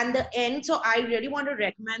her, and the end. So I really want to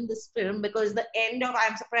recommend this film, because the end of,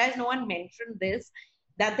 I'm surprised no one mentioned this,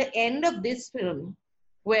 that the end of this film,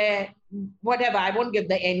 where, whatever, I won't give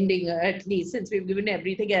the ending, at least since we've given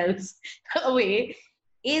everything else away,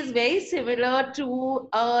 is very similar to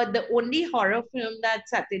the only horror film that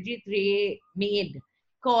Satyajit Ray made,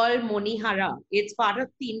 called Monihara. It's part of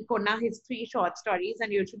Teen Kona, his 3 short stories,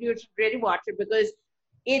 and you should really watch it, because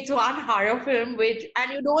It's one horror film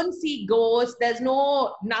and you don't see ghosts. There's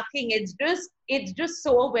nothing. It's just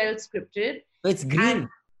so well scripted. So it's green. And,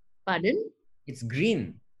 pardon? It's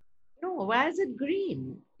green. No, why is it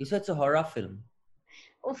green? You said it's a horror film.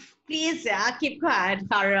 Oh, please, yeah, keep quiet,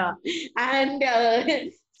 horror. And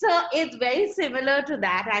so it's very similar to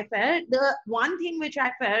that. I felt the one thing which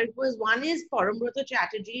I felt was one is Parambrata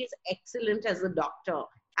Chatterjee is excellent as a doctor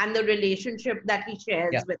and the relationship that he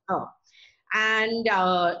shares with her. And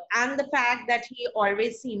the fact that he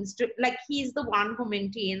always seems to, like, he's the one who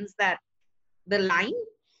maintains the line.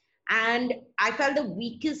 And I felt the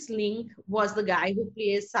weakest link was the guy who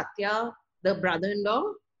plays Satya, the brother-in-law.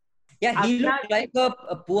 Yeah, he looked like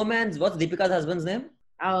a poor man's, what's Deepika's husband's name?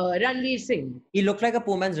 Ranveer Singh. He looked like a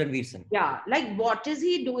poor man's Ranveer Singh. Yeah, like what is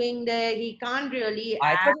he doing there? He can't really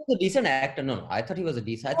I thought he was a decent actor. No, I thought he was a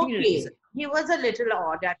decent. I think he was a little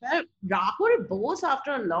odd. I felt Rahul Bose,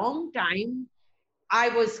 after a long time, I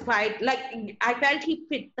was quite like, I felt he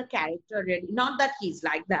fit the character really. Not that he's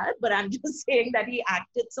like that, but I'm just saying that he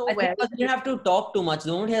acted so well. He didn't have to talk too much.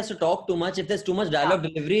 The moment he has to talk too much, if there's too much dialogue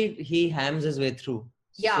delivery, he hams his way through.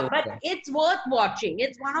 Yeah, so, but it's worth watching.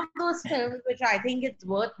 It's one of those films which I think it's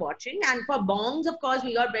worth watching. And for Bongs, of course,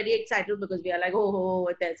 we got very excited because we are like, oh,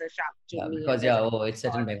 there's a shark. It's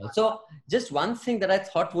set in Bengal. So just one thing that I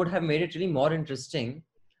thought would have made it really more interesting.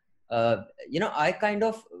 I kind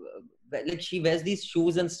of, like, she wears these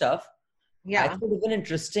shoes and stuff. Yeah. I thought it would have been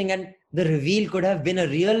interesting, and the reveal could have been a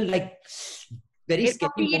real, like, very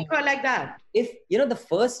scary. Like that. If, the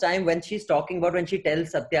first time when she's talking about, when she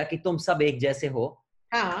tells Satya ki tum sab ek jaise ho,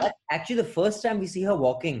 that's actually the first time we see her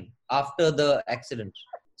walking after the accident.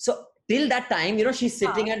 So till that time, she's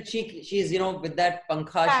sitting and she's, with that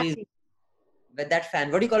pankha, she's with that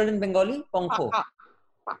fan. What do you call it in Bengali? Pankho.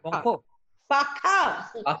 Pankho.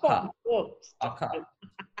 Pakha.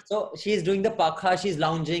 So she's doing the pakha, she's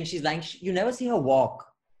lounging, she's lying. You never see her walk.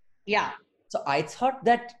 Yeah. So I thought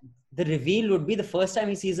that the reveal would be the first time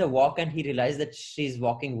he sees her walk and he realized that she's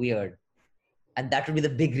walking weird. And that would be the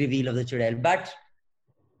big reveal of the Chudail. But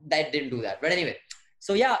that didn't do that. But anyway,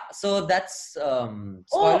 so that's also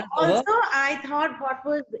I thought what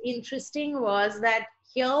was interesting was that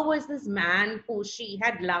here was this man who she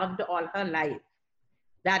had loved all her life,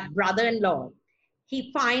 that brother-in-law.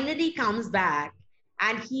 He finally comes back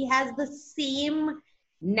and he has the same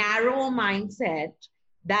narrow mindset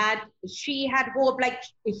that she had hoped. Like,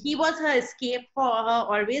 he was her escape for her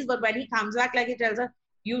always, but when he comes back, like, he tells her,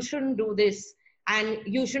 you shouldn't do this and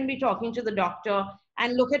you shouldn't be talking to the doctor.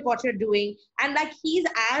 And look at what you're doing. And like, he's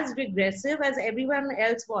as regressive as everyone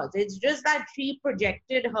else was. It's just that she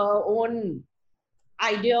projected her own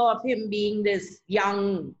idea of him being this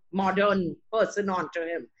young, modern person onto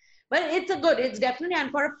him. But it's definitely, and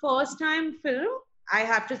for a first time film, I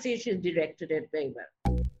have to say she's directed it very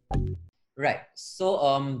well. Right.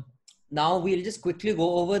 So now we'll just quickly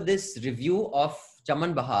go over this review of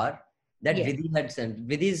Chaman Bahar that Vidhi had sent.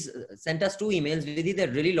 Vidhi's sent us 2 emails. Vidhi,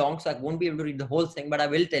 they're really long, so I won't be able to read the whole thing, but I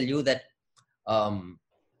will tell you that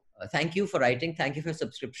thank you for writing. Thank you for your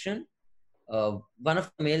subscription. One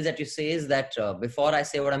of the mails that you say is that before I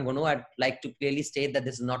say what I'm going to, I'd like to clearly state that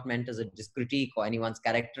this is not meant as a critique or anyone's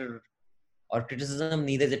character or criticism.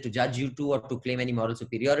 Neither is it to judge you two or to claim any moral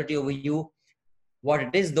superiority over you. What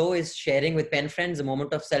it is, though, is sharing with pen friends a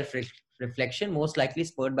moment of self-reflection, most likely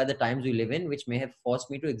spurred by the times we live in, which may have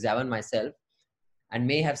forced me to examine myself and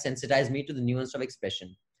may have sensitized me to the nuance of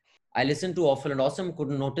expression. I listened to Awful and Awesome,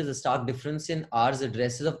 couldn't notice a stark difference in ours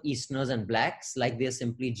addresses of Easterners and blacks, like they are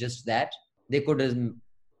simply just that. They could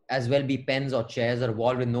as well be pens or chairs or a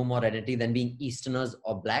wall with no more identity than being Easterners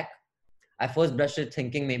or black. I first brushed it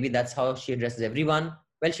thinking maybe that's how she addresses everyone.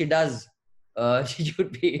 Well, she does. She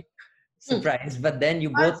would be surprised, but then you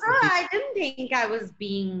both... Also, I didn't think I was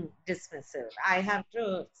being dismissive. I have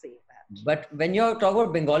to say that. But when you're talking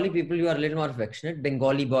about Bengali people, you are a little more affectionate.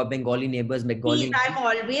 Bengali boy, Bengali neighbors, Bengali... I'm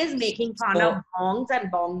always making fun of bongs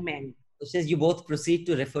and bong men. So says you both proceed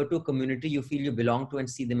to refer to a community you feel you belong to and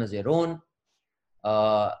see them as your own.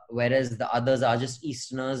 Whereas the others are just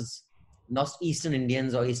Easterners, not Eastern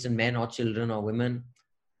Indians or Eastern men or children or women.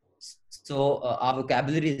 So our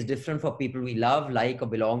vocabulary is different for people we love, like, or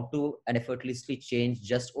belong to, and effortlessly change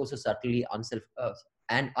just also subtly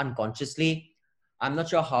and unconsciously. I'm not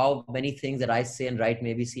sure how many things that I say and write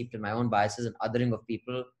may be seeped in my own biases and othering of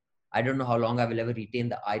people. I don't know how long I will ever retain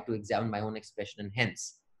the eye to examine my own expression, and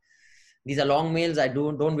hence. These are long mails. I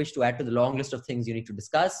don't wish to add to the long list of things you need to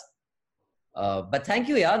discuss. But thank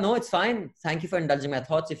you. Yeah, no, it's fine. Thank you for indulging my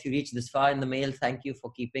thoughts. If you reach this far in the mail, thank you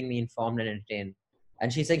for keeping me informed and entertained.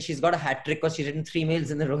 And she's saying she's got a hat trick because she's written 3 mails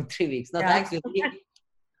in a row in 3 weeks. No, thanks, Vicky.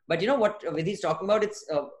 But you know what Vidhi's talking about?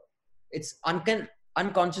 It's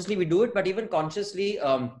unconsciously we do it, but even consciously,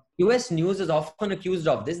 US news is often accused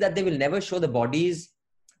of this, that they will never show the bodies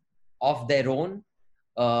of their own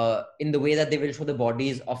in the way that they will show the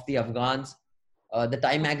bodies of the Afghans. The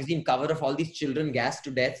Time magazine cover of all these children gassed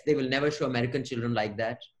to death, they will never show American children like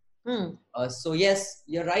that. So yes,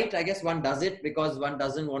 you're right. I guess one does it because one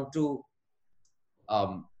doesn't want to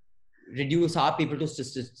reduce our people to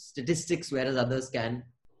statistics, whereas others can.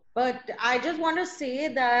 But I just want to say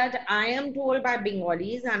that I am told by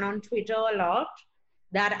Bengalis and on Twitter a lot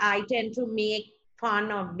that I tend to make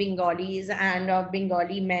fun of Bengalis and of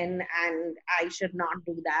Bengali men, and I should not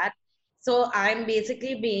do that. So I'm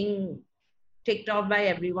basically being ticked off by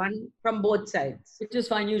everyone from both sides. Which is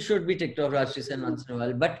fine. You should be ticked off, Rajshri Sen, once in a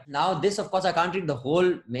while. But now this, of course, I can't read the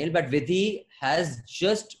whole mail, but Vidhi has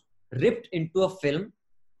just ripped into a film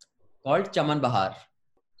called Chaman Bahar.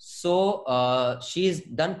 So she's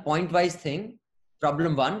done point-wise thing.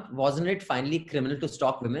 Problem 1, wasn't it finally criminal to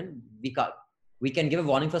stalk women? We can give a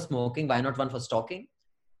warning for smoking. Why not one for stalking?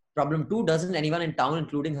 Problem 2, doesn't anyone in town,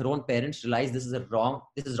 including her own parents, realize this is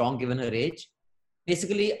wrong given her age?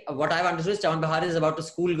 Basically, what I've understood is Chaman Bahar is about a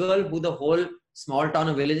schoolgirl who the whole small town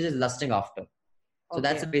or village is lusting after. So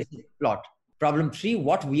that's the basic plot. Problem 3,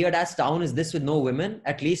 what weird ass town is this with no women,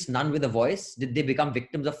 at least none with a voice? Did they become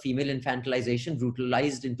victims of female infantilization,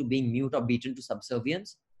 brutalized into being mute or beaten to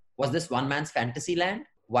subservience? Was this one man's fantasy land?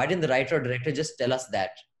 Why didn't the writer or director just tell us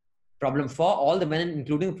that? Problem 4, all the men,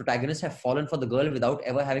 including the protagonist, have fallen for the girl without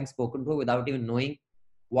ever having spoken to her, without even knowing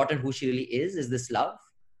what and who she really is. Is this love?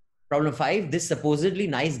 Problem 5, this supposedly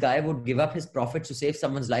nice guy would give up his profits to save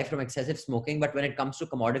someone's life from excessive smoking, but when it comes to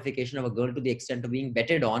commodification of a girl to the extent of being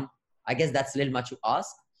betted on, I guess that's a little much to ask.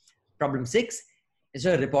 Problem 6,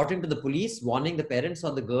 instead of reporting to the police, warning the parents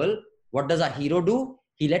or the girl, what does our hero do?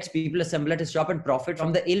 He lets people assemble at his shop and profit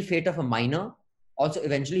from the ill fate of a minor. Also,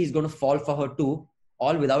 eventually, he's going to fall for her too,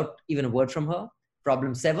 all without even a word from her.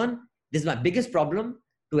 Problem 7, this is my biggest problem.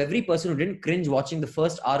 To every person who didn't cringe watching the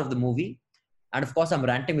first hour of the movie, and of course, I'm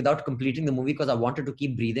ranting without completing the movie because I wanted to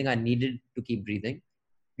keep breathing. I needed to keep breathing.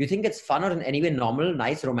 Do you think it's fun or in any way normal,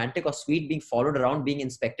 nice, romantic, or sweet being followed around, being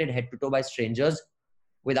inspected head to toe by strangers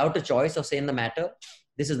without a choice or say in the matter?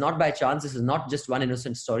 This is not by chance. This is not just one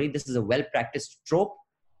innocent story. This is a well-practiced trope.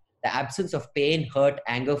 The absence of pain, hurt,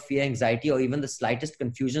 anger, fear, anxiety, or even the slightest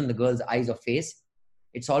confusion in the girl's eyes or face.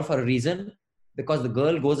 It's all for a reason, because the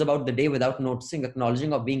girl goes about the day without noticing,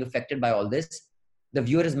 acknowledging, or being affected by all this. The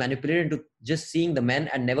viewer is manipulated into just seeing the men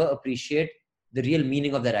and never appreciate the real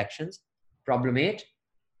meaning of their actions. Problem 8,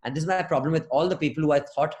 and this is my problem with all the people who I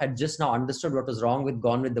thought had just now understood what was wrong with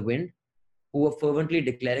Gone with the Wind, who were fervently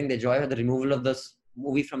declaring their joy at the removal of this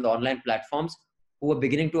movie from the online platforms, who were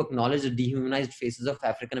beginning to acknowledge the dehumanized faces of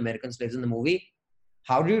African American slaves in the movie.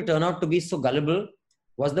 How did you turn out to be so gullible?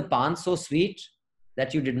 Was the pan so sweet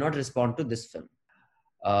that you did not respond to this film?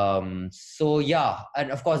 So yeah, and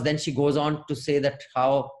of course then she goes on to say that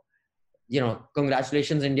how,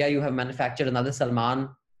 congratulations India, you have manufactured another Salman,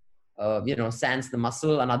 sans the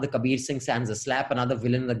muscle, another Kabir Singh sans the slap, another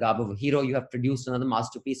villain in the garb of a hero. You have produced another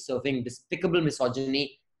masterpiece serving despicable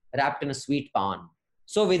misogyny wrapped in a sweet pan.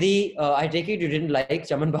 So Vidhi, I take it you didn't like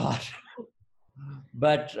Chaman Bahar.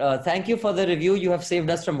 But thank you for the review. You have saved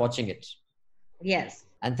us from watching it. Yes.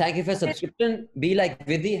 And thank you for subscription. Be like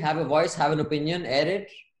Vidhi, have a voice, have an opinion, air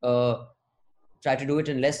it. Try to do it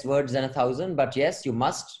in less words than 1,000, but yes, you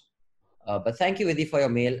must. But thank you, Vidhi, for your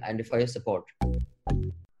mail and for your support.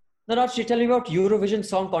 Now, Rajshri, tell me about Eurovision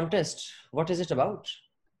Song Contest. What is it about?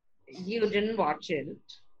 You didn't watch it.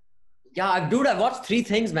 Yeah, dude, I've watched 3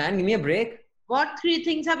 things, man. Give me a break. What 3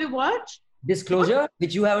 things have you watched? Disclosure,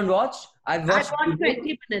 which you haven't watched. I've watched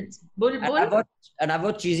 20 minutes. Bulbbul. And I've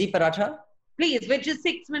watched Cheesy Paratha. Please, which is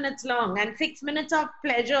 6 minutes long and 6 minutes of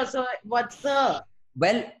pleasure. So what's the...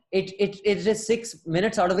 Well, it is 6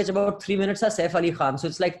 minutes, out of which about 3 minutes are Saif Ali Khan. So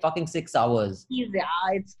it's like fucking 6 hours. Yeah,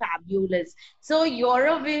 it's fabulous. So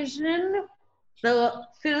Eurovision, the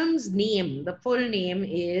film's name, the full name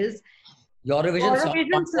is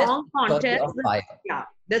Eurovision Song Contest. Yeah,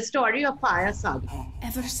 the story of Fire Saga.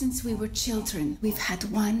 Ever since we were children, we've had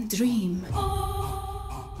one dream.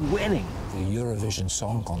 Winning the Eurovision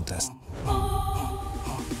Song Contest. All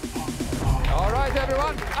right,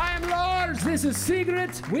 everyone. I am Lars. This is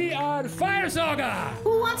Sigrid. We are Fire Saga.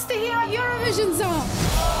 Who wants to hear a Eurovision song?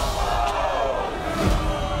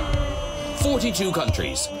 42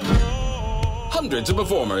 countries, hundreds of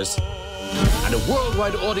performers, and a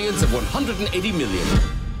worldwide audience of 180 million.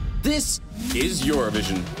 This is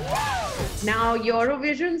Eurovision. Now,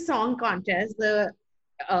 Eurovision Song Contest, the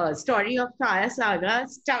story of Fire Saga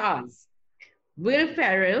stars Will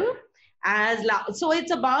Ferrell so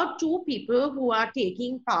it's about two people who are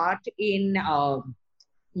taking part in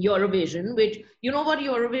Eurovision, which, you know what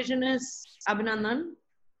Eurovision is, Abhinandan?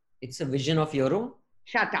 It's a vision of Euro.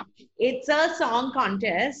 Shut up. It's a song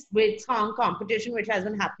contest with song competition, which has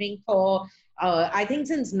been happening for, I think,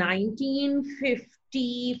 since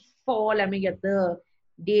 1954. Let me get the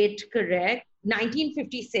date correct.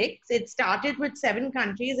 1956. It started with 7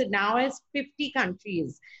 countries. It now has 50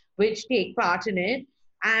 countries which take part in it.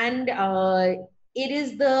 And it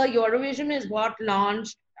is the Eurovision is what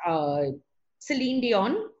launched Celine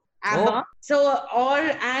Dion, ABBA. So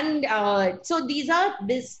so these are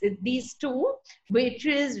these two, which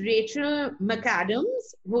is Rachel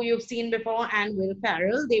McAdams, who you've seen before, and Will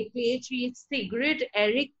Ferrell. They play Sigrid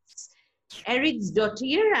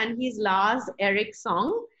Eriksdottir and his Lars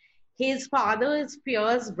Eriksson. His father is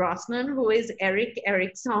Piers Brosnan, who is Eric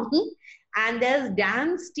Eriksson. And there's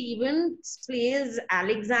Dan Stevens plays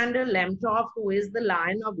Alexander Lemtov, who is the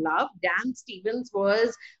Lion of Love. Dan Stevens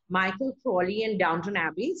was Michael Crawley in Downton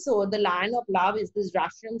Abbey. So the Lion of Love is this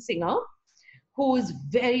Russian singer who is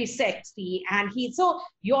very sexy. And so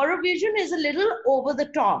Eurovision is a little over the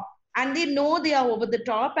top. And they know they are over the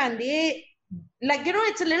top. And they,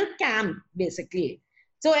 it's a little camp, basically.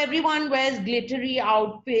 So everyone wears glittery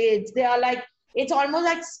outfits. They are like, it's almost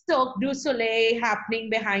like Cirque du Soleil happening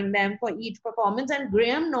behind them for each performance. And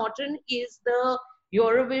Graham Norton is the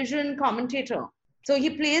Eurovision commentator. So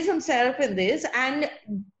he plays himself in this, and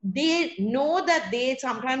they know that they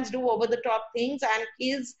sometimes do over the top things, and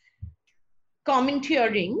his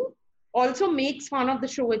commentating also makes fun of the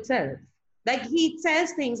show itself. Like, he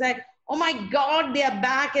says things like, oh my God, they are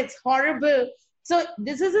back. It's horrible. So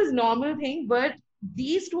this is his normal thing. But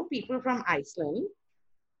these two people from Iceland,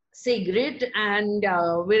 Sigrid and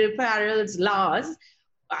Will Ferrell's Lars,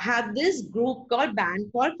 had this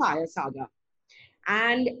band called Fire Saga.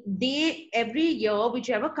 And they, every year,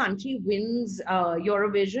 whichever country wins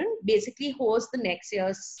Eurovision, basically hosts the next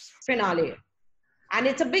year's finale. And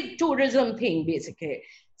it's a big tourism thing, basically.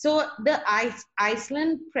 So the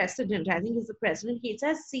Iceland president, I think he's the president, he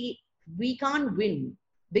says, see, we can't win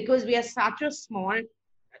because we are such a small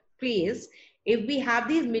place. If we have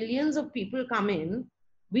these millions of people come in,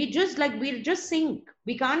 we'll just sink.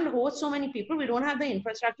 We can't host so many people. We don't have the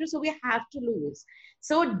infrastructure, so we have to lose.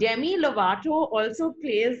 So Demi Lovato also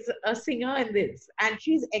plays a singer in this, and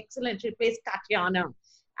she's excellent. She plays Tatiana,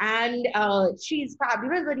 and she's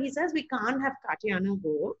fabulous. But he says we can't have Tatiana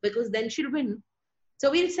go because then she'll win. So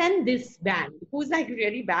we'll send this band who's like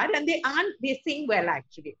really bad, and they sing well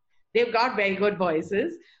actually. They've got very good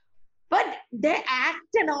voices, but their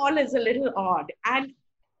act and all is a little odd. And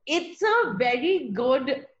it's a very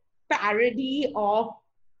good parody of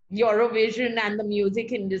Eurovision and the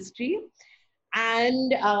music industry.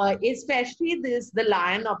 And especially the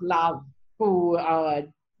Lion of Love, who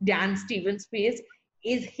Dan Stevens plays,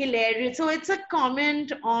 is hilarious. So it's a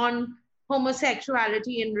comment on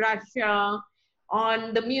homosexuality in Russia,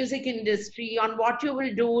 on the music industry, on what you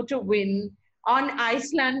will do to win, on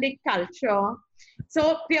Icelandic culture.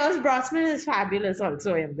 So Piers Brosnan is fabulous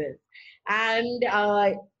also in this. And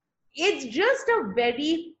it's just a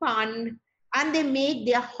very fun, and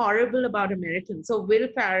they're horrible about Americans. So Will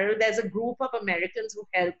Ferrell, there's a group of Americans who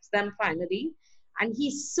helps them finally. And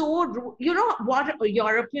he's so, you know what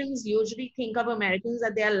Europeans usually think of Americans,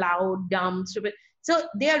 that they're loud, dumb, stupid. So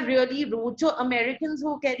they're really rude. So Americans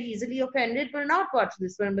who get easily offended will not watch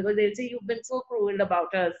this film because they'll say, you've been so cruel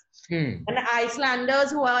about us. And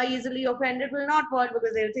Icelanders who are easily offended will not watch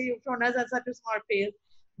because they'll say, you've shown us at such a small pace.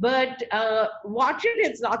 But watch it,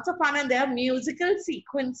 it's lots of fun. And there are musical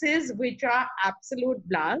sequences which are absolute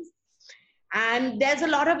blast. And there's a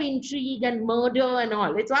lot of intrigue and murder and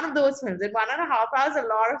all. It's one of those films. In 1.5 hours, a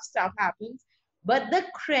lot of stuff happens. But the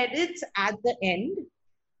credits at the end,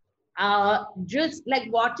 just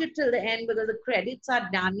like watch it till the end because the credits are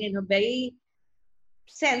done in a very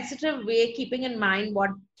sensitive way, keeping in mind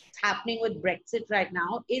what's happening with Brexit right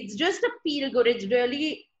now. It's just a feel-good. It's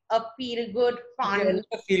really a feel-good, fun. Yeah,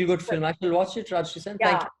 it's a feel-good film. I shall watch it, Rajshri. Yeah.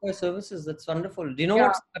 Thank you for your services. That's wonderful. Do you know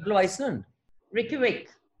what's the capital of Iceland? Reykjavik.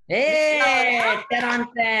 Hey, 10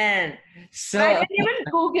 on 10. So, I didn't even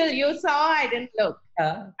Google. You saw, I didn't look.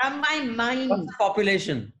 From my mind. What's the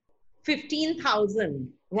population?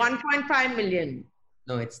 15,000. 1.5 million.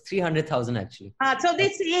 No, it's 300,000 actually. So they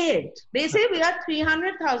say it. They say we are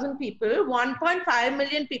 300,000 people. 1.5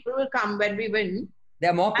 million people will come when we win. There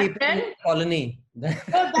are more people in the colony.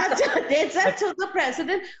 So that's to the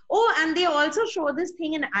president. Oh, and they also show this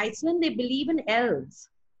thing in Iceland. They believe in elves.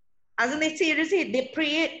 As in, they seriously, they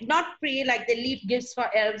pray, not pray, like they leave gifts for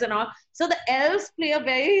elves and all. So the elves play a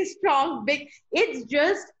very strong, big, it's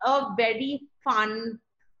just a very fun,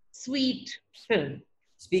 sweet film.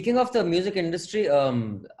 Speaking of the music industry, I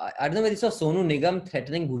don't know whether you saw Sonu Nigam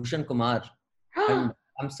threatening Bhushan Kumar. And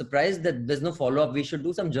I'm surprised that there's no follow-up. We should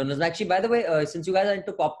do some journalism. Actually, by the way, since you guys are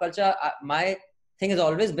into pop culture, my thing has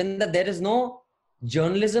always been that there is no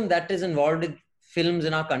journalism that is involved with films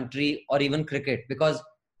in our country or even cricket. Because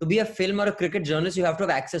to be a film or a cricket journalist, you have to have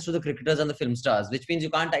access to the cricketers and the film stars, which means you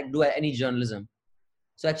can't do any journalism.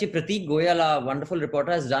 So actually, Prateek Goyal, a wonderful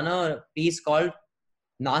reporter, has done a piece called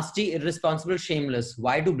Nasty, Irresponsible, Shameless.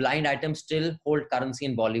 Why do blind items still hold currency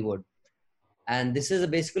in Bollywood? And this is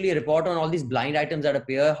basically a report on all these blind items that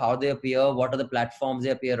appear, how they appear, what are the platforms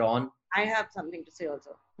they appear on. I have something to say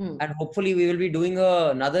also. And hopefully we will be doing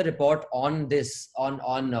another report on this, on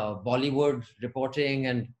Bollywood reporting.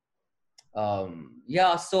 And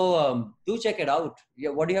do check it out. Yeah,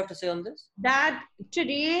 what do you have to say on this? That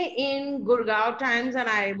today in Gurgaon Times, and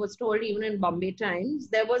I was told even in Bombay Times,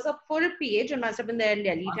 there was a full page, and must have been there in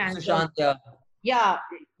Delhi Times.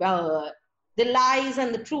 The lies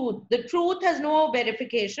and the truth. The truth has no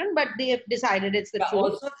verification, but they have decided it's the truth.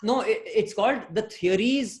 Also, it's called the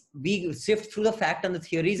theories. We sift through the fact and the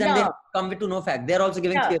theories, and they come with to no fact. They're also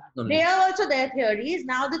giving theories only. They are also their theories.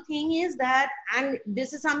 Now the thing is that, and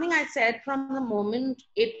this is something I said from the moment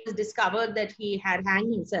it was discovered that he had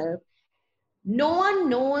hanged himself, no one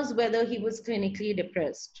knows whether he was clinically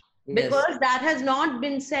depressed. Yes. Because that has not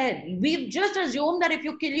been said. We've just assumed that if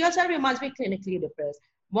you kill yourself, you must be clinically depressed.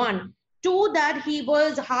 One. Two, that he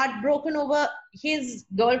was heartbroken over his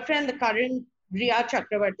girlfriend, the current Riya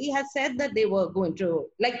Chakravarti, has said that they were going to,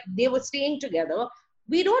 they were staying together.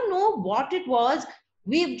 We don't know what it was.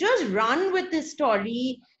 We've just run with this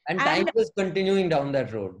story. And time is continuing down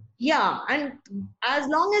that road. Yeah. And as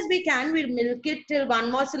long as we can, we'll milk it till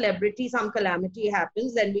one more celebrity, some calamity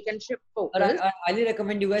happens, then we can shift focus. I highly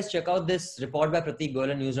recommend you guys check out this report by Prateek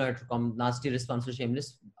Goyal and Newsnight.com, Nasty, Irresponsible,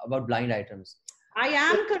 Shameless, about blind items. I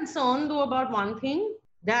am concerned though about one thing,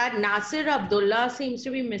 that Nasir Abdullah seems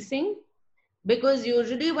to be missing, because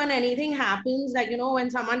usually when anything happens,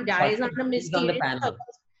 when someone dies under mysterious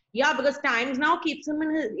circumstances, because Times now keeps him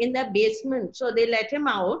in their basement, so they let him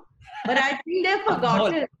out. But I think they've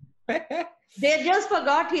forgotten. They just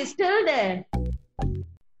forgot he's still there.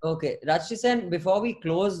 Okay, Rajshri Sen, before we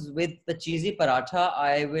close with the cheesy paratha,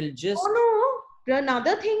 I will just... Oh no,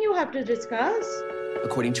 another thing you have to discuss.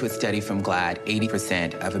 According to a study from GLAAD,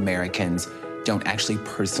 80% of Americans don't actually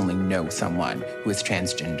personally know someone who is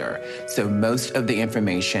transgender. So most of the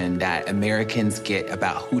information that Americans get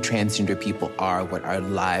about who transgender people are, what our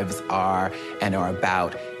lives are and are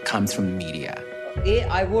about, comes from the media.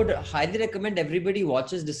 I would highly recommend everybody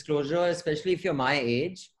watches Disclosure, especially if you're my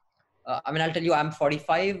age. I'll tell you, I'm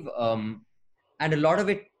 45, and a lot of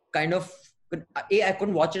it kind of... I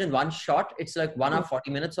couldn't watch it in one shot. It's like 1 hour,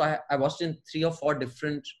 40 minutes. So I watched it in 3 or 4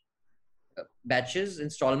 different batches,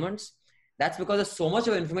 installments. That's because there's so much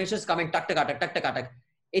of information is coming.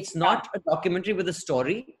 It's not a documentary with a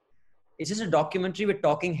story. It's just a documentary with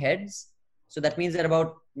talking heads. So that means there are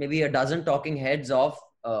about maybe a dozen talking heads of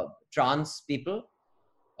trans people,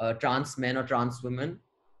 trans men or trans women.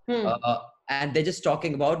 And they're just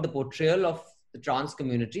talking about the portrayal of the trans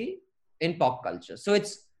community in pop culture. So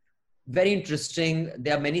it's very interesting.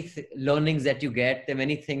 There are many learnings that you get. There are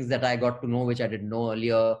many things that I got to know which I didn't know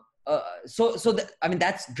earlier.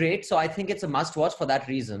 That's great. So I think it's a must watch for that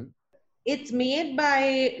reason. It's made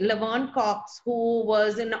by Laverne Cox, who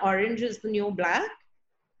was in Orange is the New Black.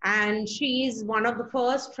 And she's one of the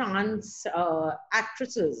first trans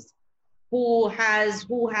actresses who has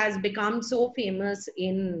become so famous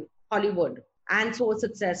in Hollywood and so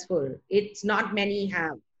successful. It's not many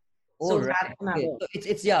have. Oh, right. Okay.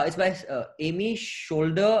 So it's by Amy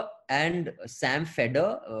Scholder and Sam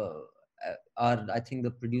Feder are, I think, the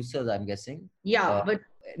producers, I'm guessing. Yeah, but...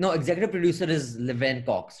 No, executive producer is Laverne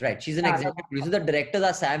Cox, right? She's an executive producer. The directors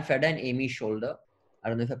are Sam Feder and Amy Scholder. I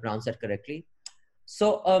don't know if I pronounced that correctly.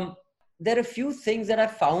 So there are a few things that I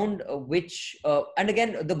found which... and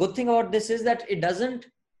again, the good thing about this is that it doesn't...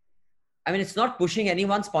 it's not pushing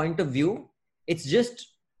anyone's point of view. It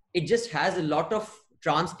just has a lot of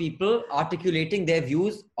trans people articulating their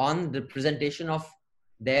views on the presentation of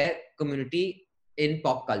their community in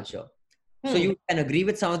pop culture. So you can agree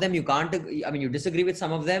with some of them, you can't, you disagree with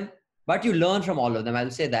some of them, but you learn from all of them. I'll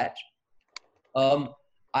say that.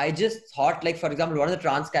 I just thought, for example, one of the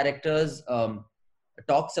trans characters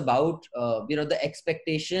talks about, the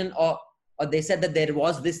expectation or they said that there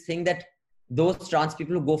was this thing that those trans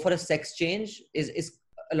people who go for a sex change is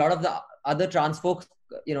a lot of the other trans folks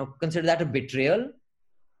consider that a betrayal.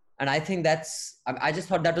 And I think I just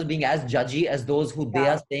thought that was being as judgy as those who they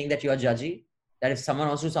are saying that you are judgy. That if someone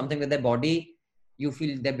wants to do something with their body, you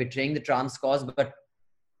feel they're betraying the trans cause. But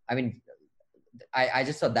I mean, I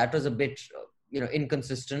just thought that was a bit,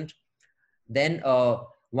 inconsistent. Then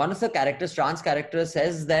one of the trans characters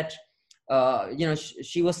says that,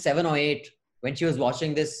 she was 7 or 8 when she was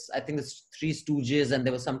watching this, I think this Three Stooges, and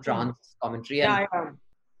there was some trans commentary. And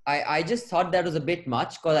I just thought that was a bit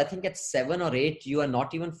much, because I think at 7 or 8, you are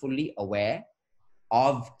not even fully aware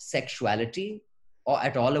of sexuality or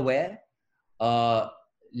at all aware,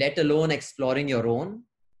 let alone exploring your own.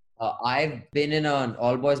 I've been in an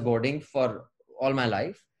all-boys boarding for all my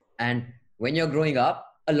life. And when you're growing up,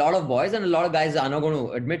 a lot of boys and a lot of guys are not going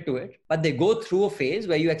to admit to it, but they go through a phase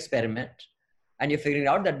where you experiment and you're figuring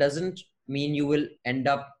out that doesn't mean you will end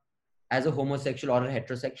up as a homosexual or a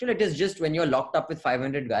heterosexual. It is just when you're locked up with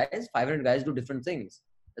 500 guys do different things,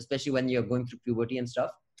 especially when you're going through puberty and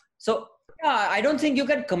stuff. So I don't think you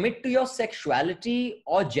can commit to your sexuality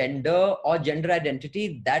or gender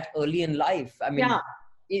identity that early in life. I mean,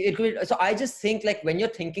 it could. So I just think, like, when you're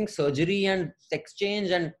thinking surgery and sex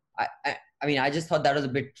change, and I just thought that was a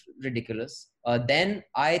bit ridiculous. Then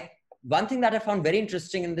one thing that I found very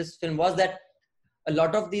interesting in this film was that a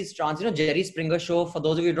lot of these trans, Jerry Springer show, for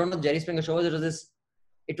those of you who don't know Jerry Springer show,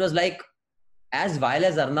 it was like as vile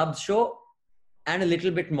as Arnab's show and a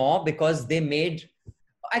little bit more, because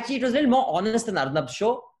it was a little more honest than Arnab's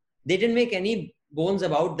show. They didn't make any bones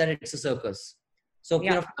about that it's a circus. So,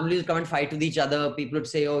 families would come and fight with each other. People would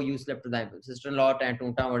say, oh, you slept with thy sister-in-law, and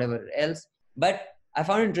whatever else. But I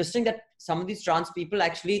found it interesting that some of these trans people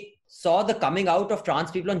actually saw the coming out of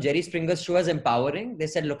trans people on Jerry Springer's show as empowering. They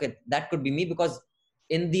said, look, that could be me, because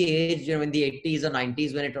in the age, in the 80s or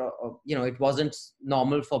 90s, when it wasn't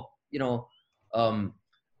normal for,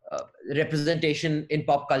 representation in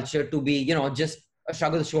pop culture to be, just a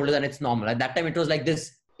shrug of the shoulders and it's normal. At that time, it was like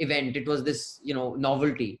this event. It was this,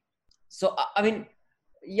 novelty. So,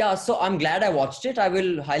 so I'm glad I watched it. I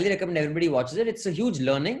will highly recommend everybody watches it. It's a huge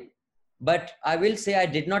learning, but I will say I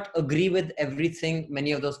did not agree with everything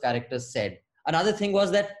many of those characters said. Another thing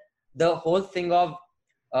was that the whole thing of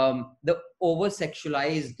the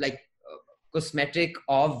over-sexualized, cosmetic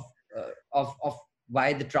of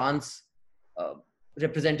why the trans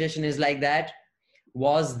representation is like that,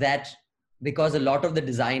 was that because a lot of the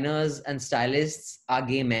designers and stylists are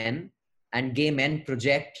gay men, and gay men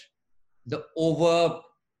project the over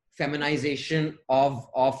feminization of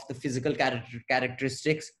the physical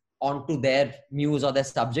characteristics onto their muse or their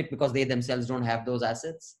subject, because they themselves don't have those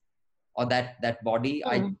assets or that body.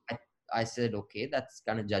 I said, okay, that's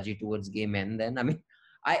kind of judgy towards gay men then. I mean,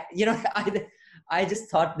 I just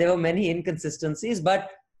thought there were many inconsistencies,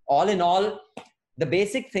 but all in all, the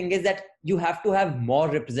basic thing is that you have to have more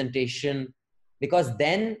representation, because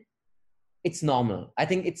then it's normal. I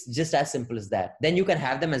think it's just as simple as that. Then you can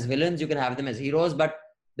have them as villains, you can have them as heroes, but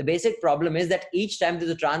the basic problem is that each time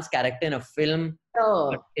there's a trans character in a film,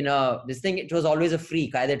 it was always a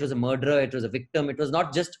freak. Either it was a murderer, it was a victim, it was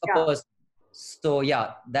not just a person. So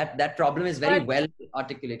that problem is very well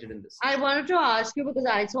articulated in this. I wanted to ask you, because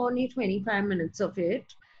I saw only 25 minutes of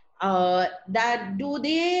it, that do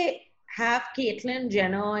they have Caitlyn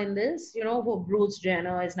Jenner in this? Who Bruce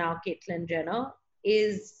Jenner is now Caitlyn Jenner.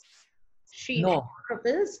 Is she part of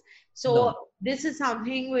this? So this is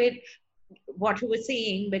something which, what you were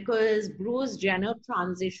saying, because Bruce Jenner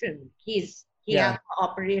transitioned. He had an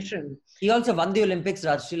operation. He also won the Olympics,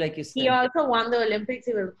 Rajshri, like you said. He also won the Olympics.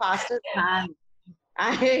 He was the fastest man.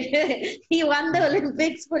 He won the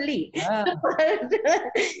Olympics fully.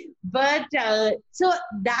 but so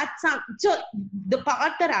that's so the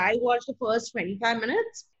part that I watched, the first 25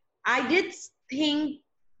 minutes, I did think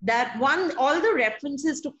that all the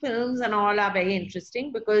references to films and all are very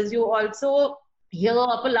interesting, because you also hear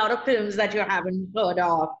of a lot of films that you haven't heard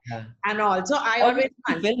of. And also I always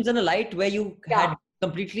films in a light where you had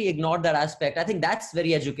completely ignored that aspect. I think that's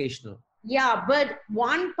very educational. Yeah, but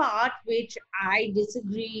one part which I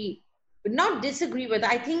not disagree with,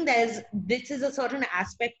 I think this is a certain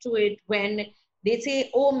aspect to it when they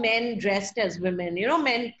say, oh, men dressed as women,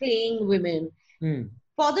 men playing women.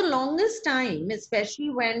 For the longest time, especially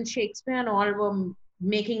when Shakespeare and all were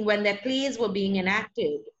when their plays were being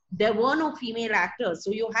enacted, there were no female actors.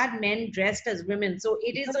 So you had men dressed as women. So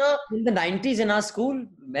it is in the 90s in our school,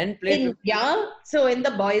 men played. So in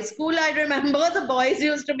the boys' school, I remember the boys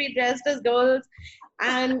used to be dressed as girls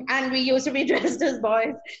and we used to be dressed as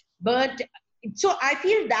boys. But so I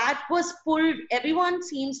feel that was pulled. Everyone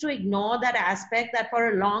seems to ignore that aspect, that for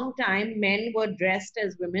a long time, men were dressed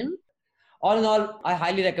as women. all in all, I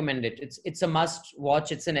highly recommend it. It's a must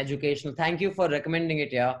watch. It's an educational. Thank you for recommending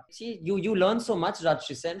it. Yeah. See, you learn so much,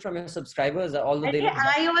 Rajshri Sen, from your subscribers. Although they don't.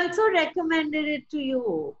 I also recommended it to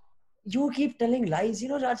you. You keep telling lies. You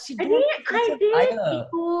know, Rajshri. I did.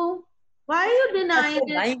 Niku. Why are you denying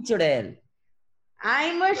it? Lying, Chudel.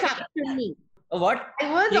 I'm a Shakti. What?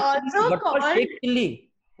 I was Sheikh also called Sheikh Chilli.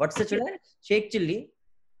 What's the Chudel? Sheikh Chilli.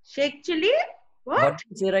 Sheikh Chilli? What did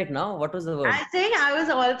you say right now? What was the word? I'm saying I was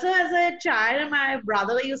also, as a child, my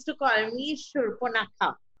brother used to call me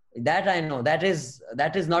Shurpanakha. That I know. That is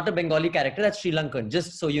not a Bengali character. That's Sri Lankan.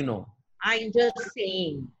 Just so you know. I'm just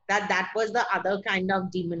saying that was the other kind of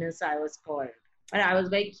demoness I was called. But I was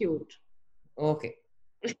very cute. Okay.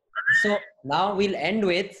 So now we'll end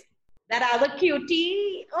with that other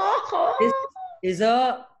cutie. Oh. This is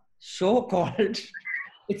a show called.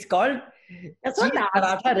 It's called. That's what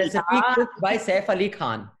Paratha recipe cooked by Saif Ali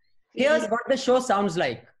Khan. Here's what the show sounds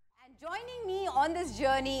like. And joining me on this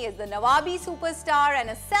journey is the Nawabi superstar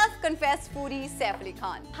and a self-confessed foodie, Saif Ali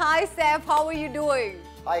Khan. Hi Saif, how are you doing?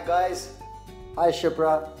 Hi guys. Hi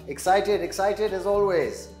Shipra. Excited as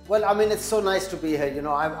always. Well, I mean, it's so nice to be here. You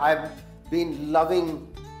know, I've been loving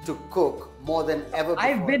to cook more than ever before.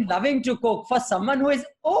 I've been loving to cook. For someone who is,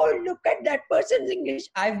 oh, look at that person's English.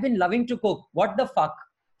 I've been loving to cook. What the fuck?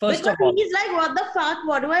 First because of all, he's like, what the fuck?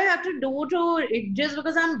 What do I have to do to just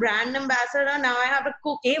because I'm brand ambassador? Now I have to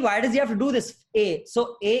cook. Why does he have to do this? It is.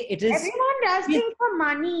 Everyone does things for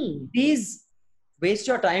money. Please waste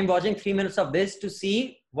your time watching 3 minutes of this to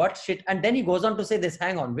see what shit. And then he goes on to say this.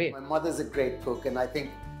 Hang on, wait. My mother's a great cook, and I think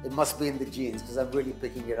it must be in the genes because I'm really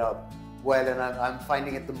picking it up well, and I'm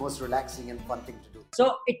finding it the most relaxing and fun thing to do.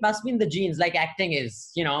 So it must be in the genes, like acting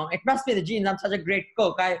is. You know, it must be the genes. I'm such a great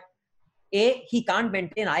cook. He can't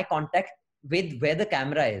maintain eye contact with where the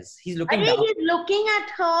camera is. He's looking down. He's looking at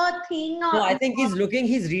her thing. No, I think he's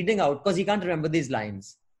reading out because he can't remember these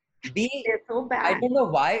lines. They're so bad. I don't know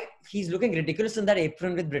why he's looking ridiculous in that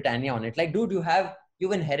apron with Britannia on it. Like, dude,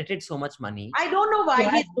 you've inherited so much money. I don't know why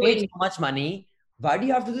he's doing so much money. Why do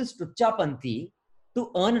you have to do this tucha panti to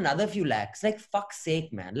earn another few lakhs? Like, fuck's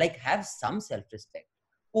sake, man. Like, have some self-respect.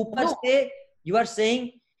 Upar se, you are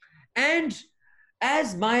saying, and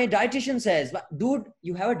as my dietitian says, dude,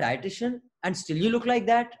 you have a dietitian and still you look like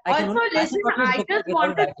that. I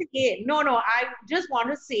just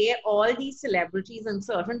want to say all these celebrities and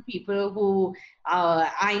certain people who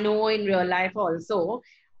I know in real life also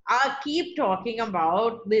keep talking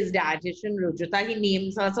about this dietitian Rujita. He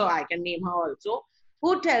names her, so I can name her also.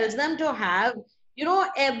 Who tells them to have, you know,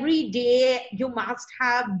 every day you must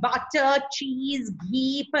have butter, cheese,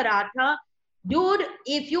 ghee, paratha. Dude,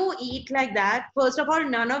 if you eat like that, first of all,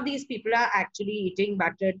 none of these people are actually eating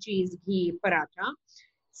butter, cheese, ghee, paratha.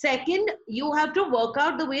 Second, you have to work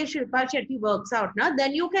out the way Shilpa Shetty works out. Now,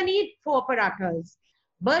 then you can eat 4 parathas.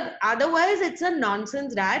 But otherwise, it's a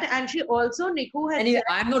nonsense diet. And she also, Niku has anyway,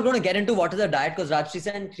 I'm not going to get into what is the diet because Rajshri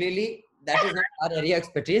said clearly that is not our area of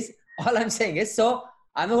expertise. All I'm saying is, so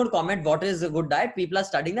I'm not going to comment what is a good diet. People are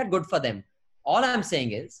studying that, good for them. All I'm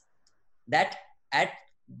saying is that at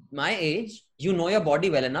my age, you know your body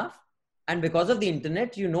well enough, and because of the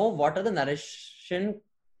internet, you know what are the nourishing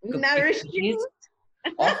of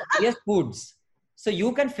various foods. So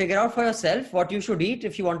you can figure out for yourself what you should eat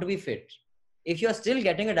if you want to be fit. If you're still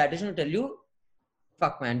getting a dietitian to tell you,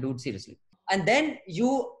 fuck man, dude, seriously. And then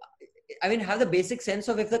have the basic sense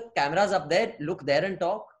of if the camera's up there, look there and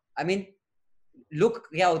talk. I mean, look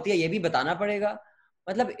क्या होती है ये भी बताना पड़ेगा.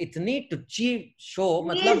 मतलब इतनी टुच्ची show,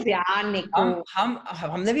 मतलब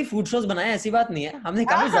हमने भी फूड शोज बनाए, ऐसी बात नहीं है, हमने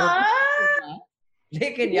काफी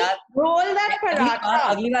लेकिन यार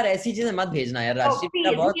अगली बार ऐसी चीजें मत भेजना यार. Rashi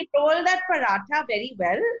roll that paratha very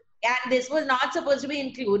well, and this was not supposed to be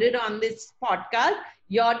included on this podcast.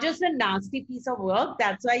 You're just a nasty piece of work.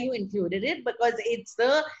 That's why you included it, because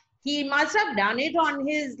he must have done it on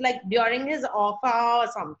his, like, during his offer or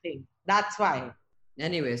something. That's why.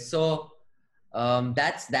 Anyway, so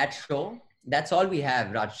that's that show. That's all we have,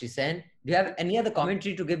 Rajshri Sen. Do you have any other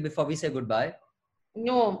commentary to give before we say goodbye?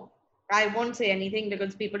 No, I won't say anything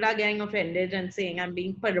because people are getting offended and saying I'm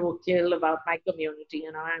being parochial about my community.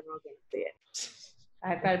 I'm not going to say it.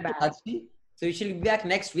 I felt bad. So you shall be back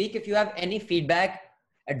next week. If you have any feedback,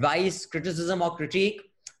 advice, criticism or critique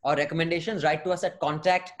or recommendations, write to us at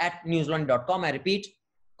contact@newslaundry.com. I repeat,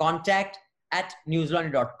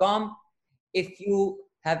 contact@newslaundry.com. If you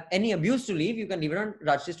have any abuse to leave, you can leave it on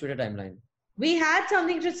Rajshri's Twitter timeline. We had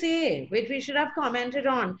something to say, which we should have commented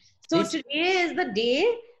on. So today is the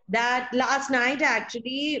day that last night,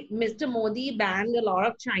 actually, Mr. Modi banned a lot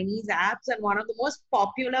of Chinese apps, and one of the most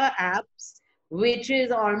popular apps, which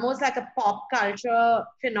is almost like a pop culture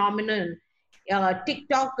phenomenon,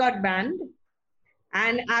 TikTok got banned.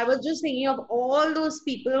 And I was just thinking of all those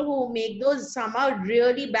people who make those somehow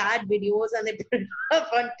really bad videos and they put it up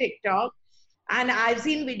on TikTok. And I've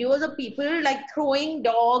seen videos of people like throwing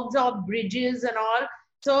dogs off bridges and all.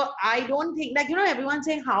 So I don't think, like, everyone's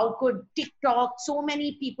saying, how could TikTok, so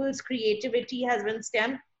many people's creativity has been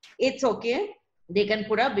stemmed. It's okay. They can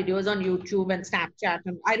put up videos on YouTube and Snapchat.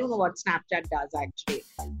 And I don't know what Snapchat does actually.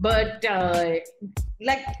 But I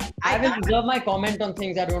will reserve my comment on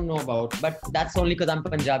things I don't know about. But that's only because I'm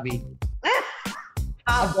Punjabi.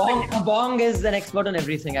 A bong is an expert on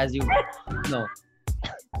everything, as you know.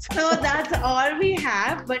 So that's all we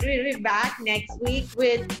have, but we'll be back next week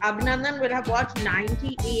with Abhinandan. Will have watched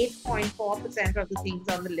 98.4% of the things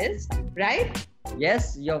on the list, right?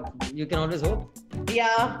 Yes, you can always hope.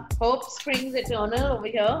 Yeah, hope springs eternal over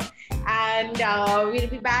here. And we'll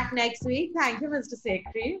be back next week. Thank you, Mr.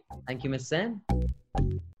 Sekhri. Thank you, Ms. Sen.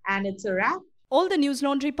 And it's a wrap. All the News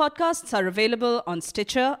Laundry podcasts are available on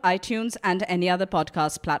Stitcher, iTunes, and any other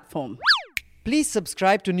podcast platform. Please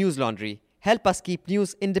subscribe to News Laundry. Help us keep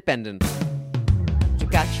news independent. To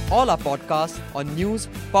catch all our podcasts on news,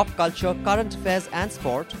 pop culture, current affairs and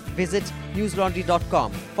sport, visit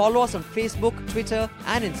newslaundry.com. Follow us on Facebook, Twitter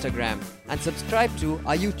and Instagram and subscribe to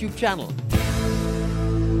our YouTube channel.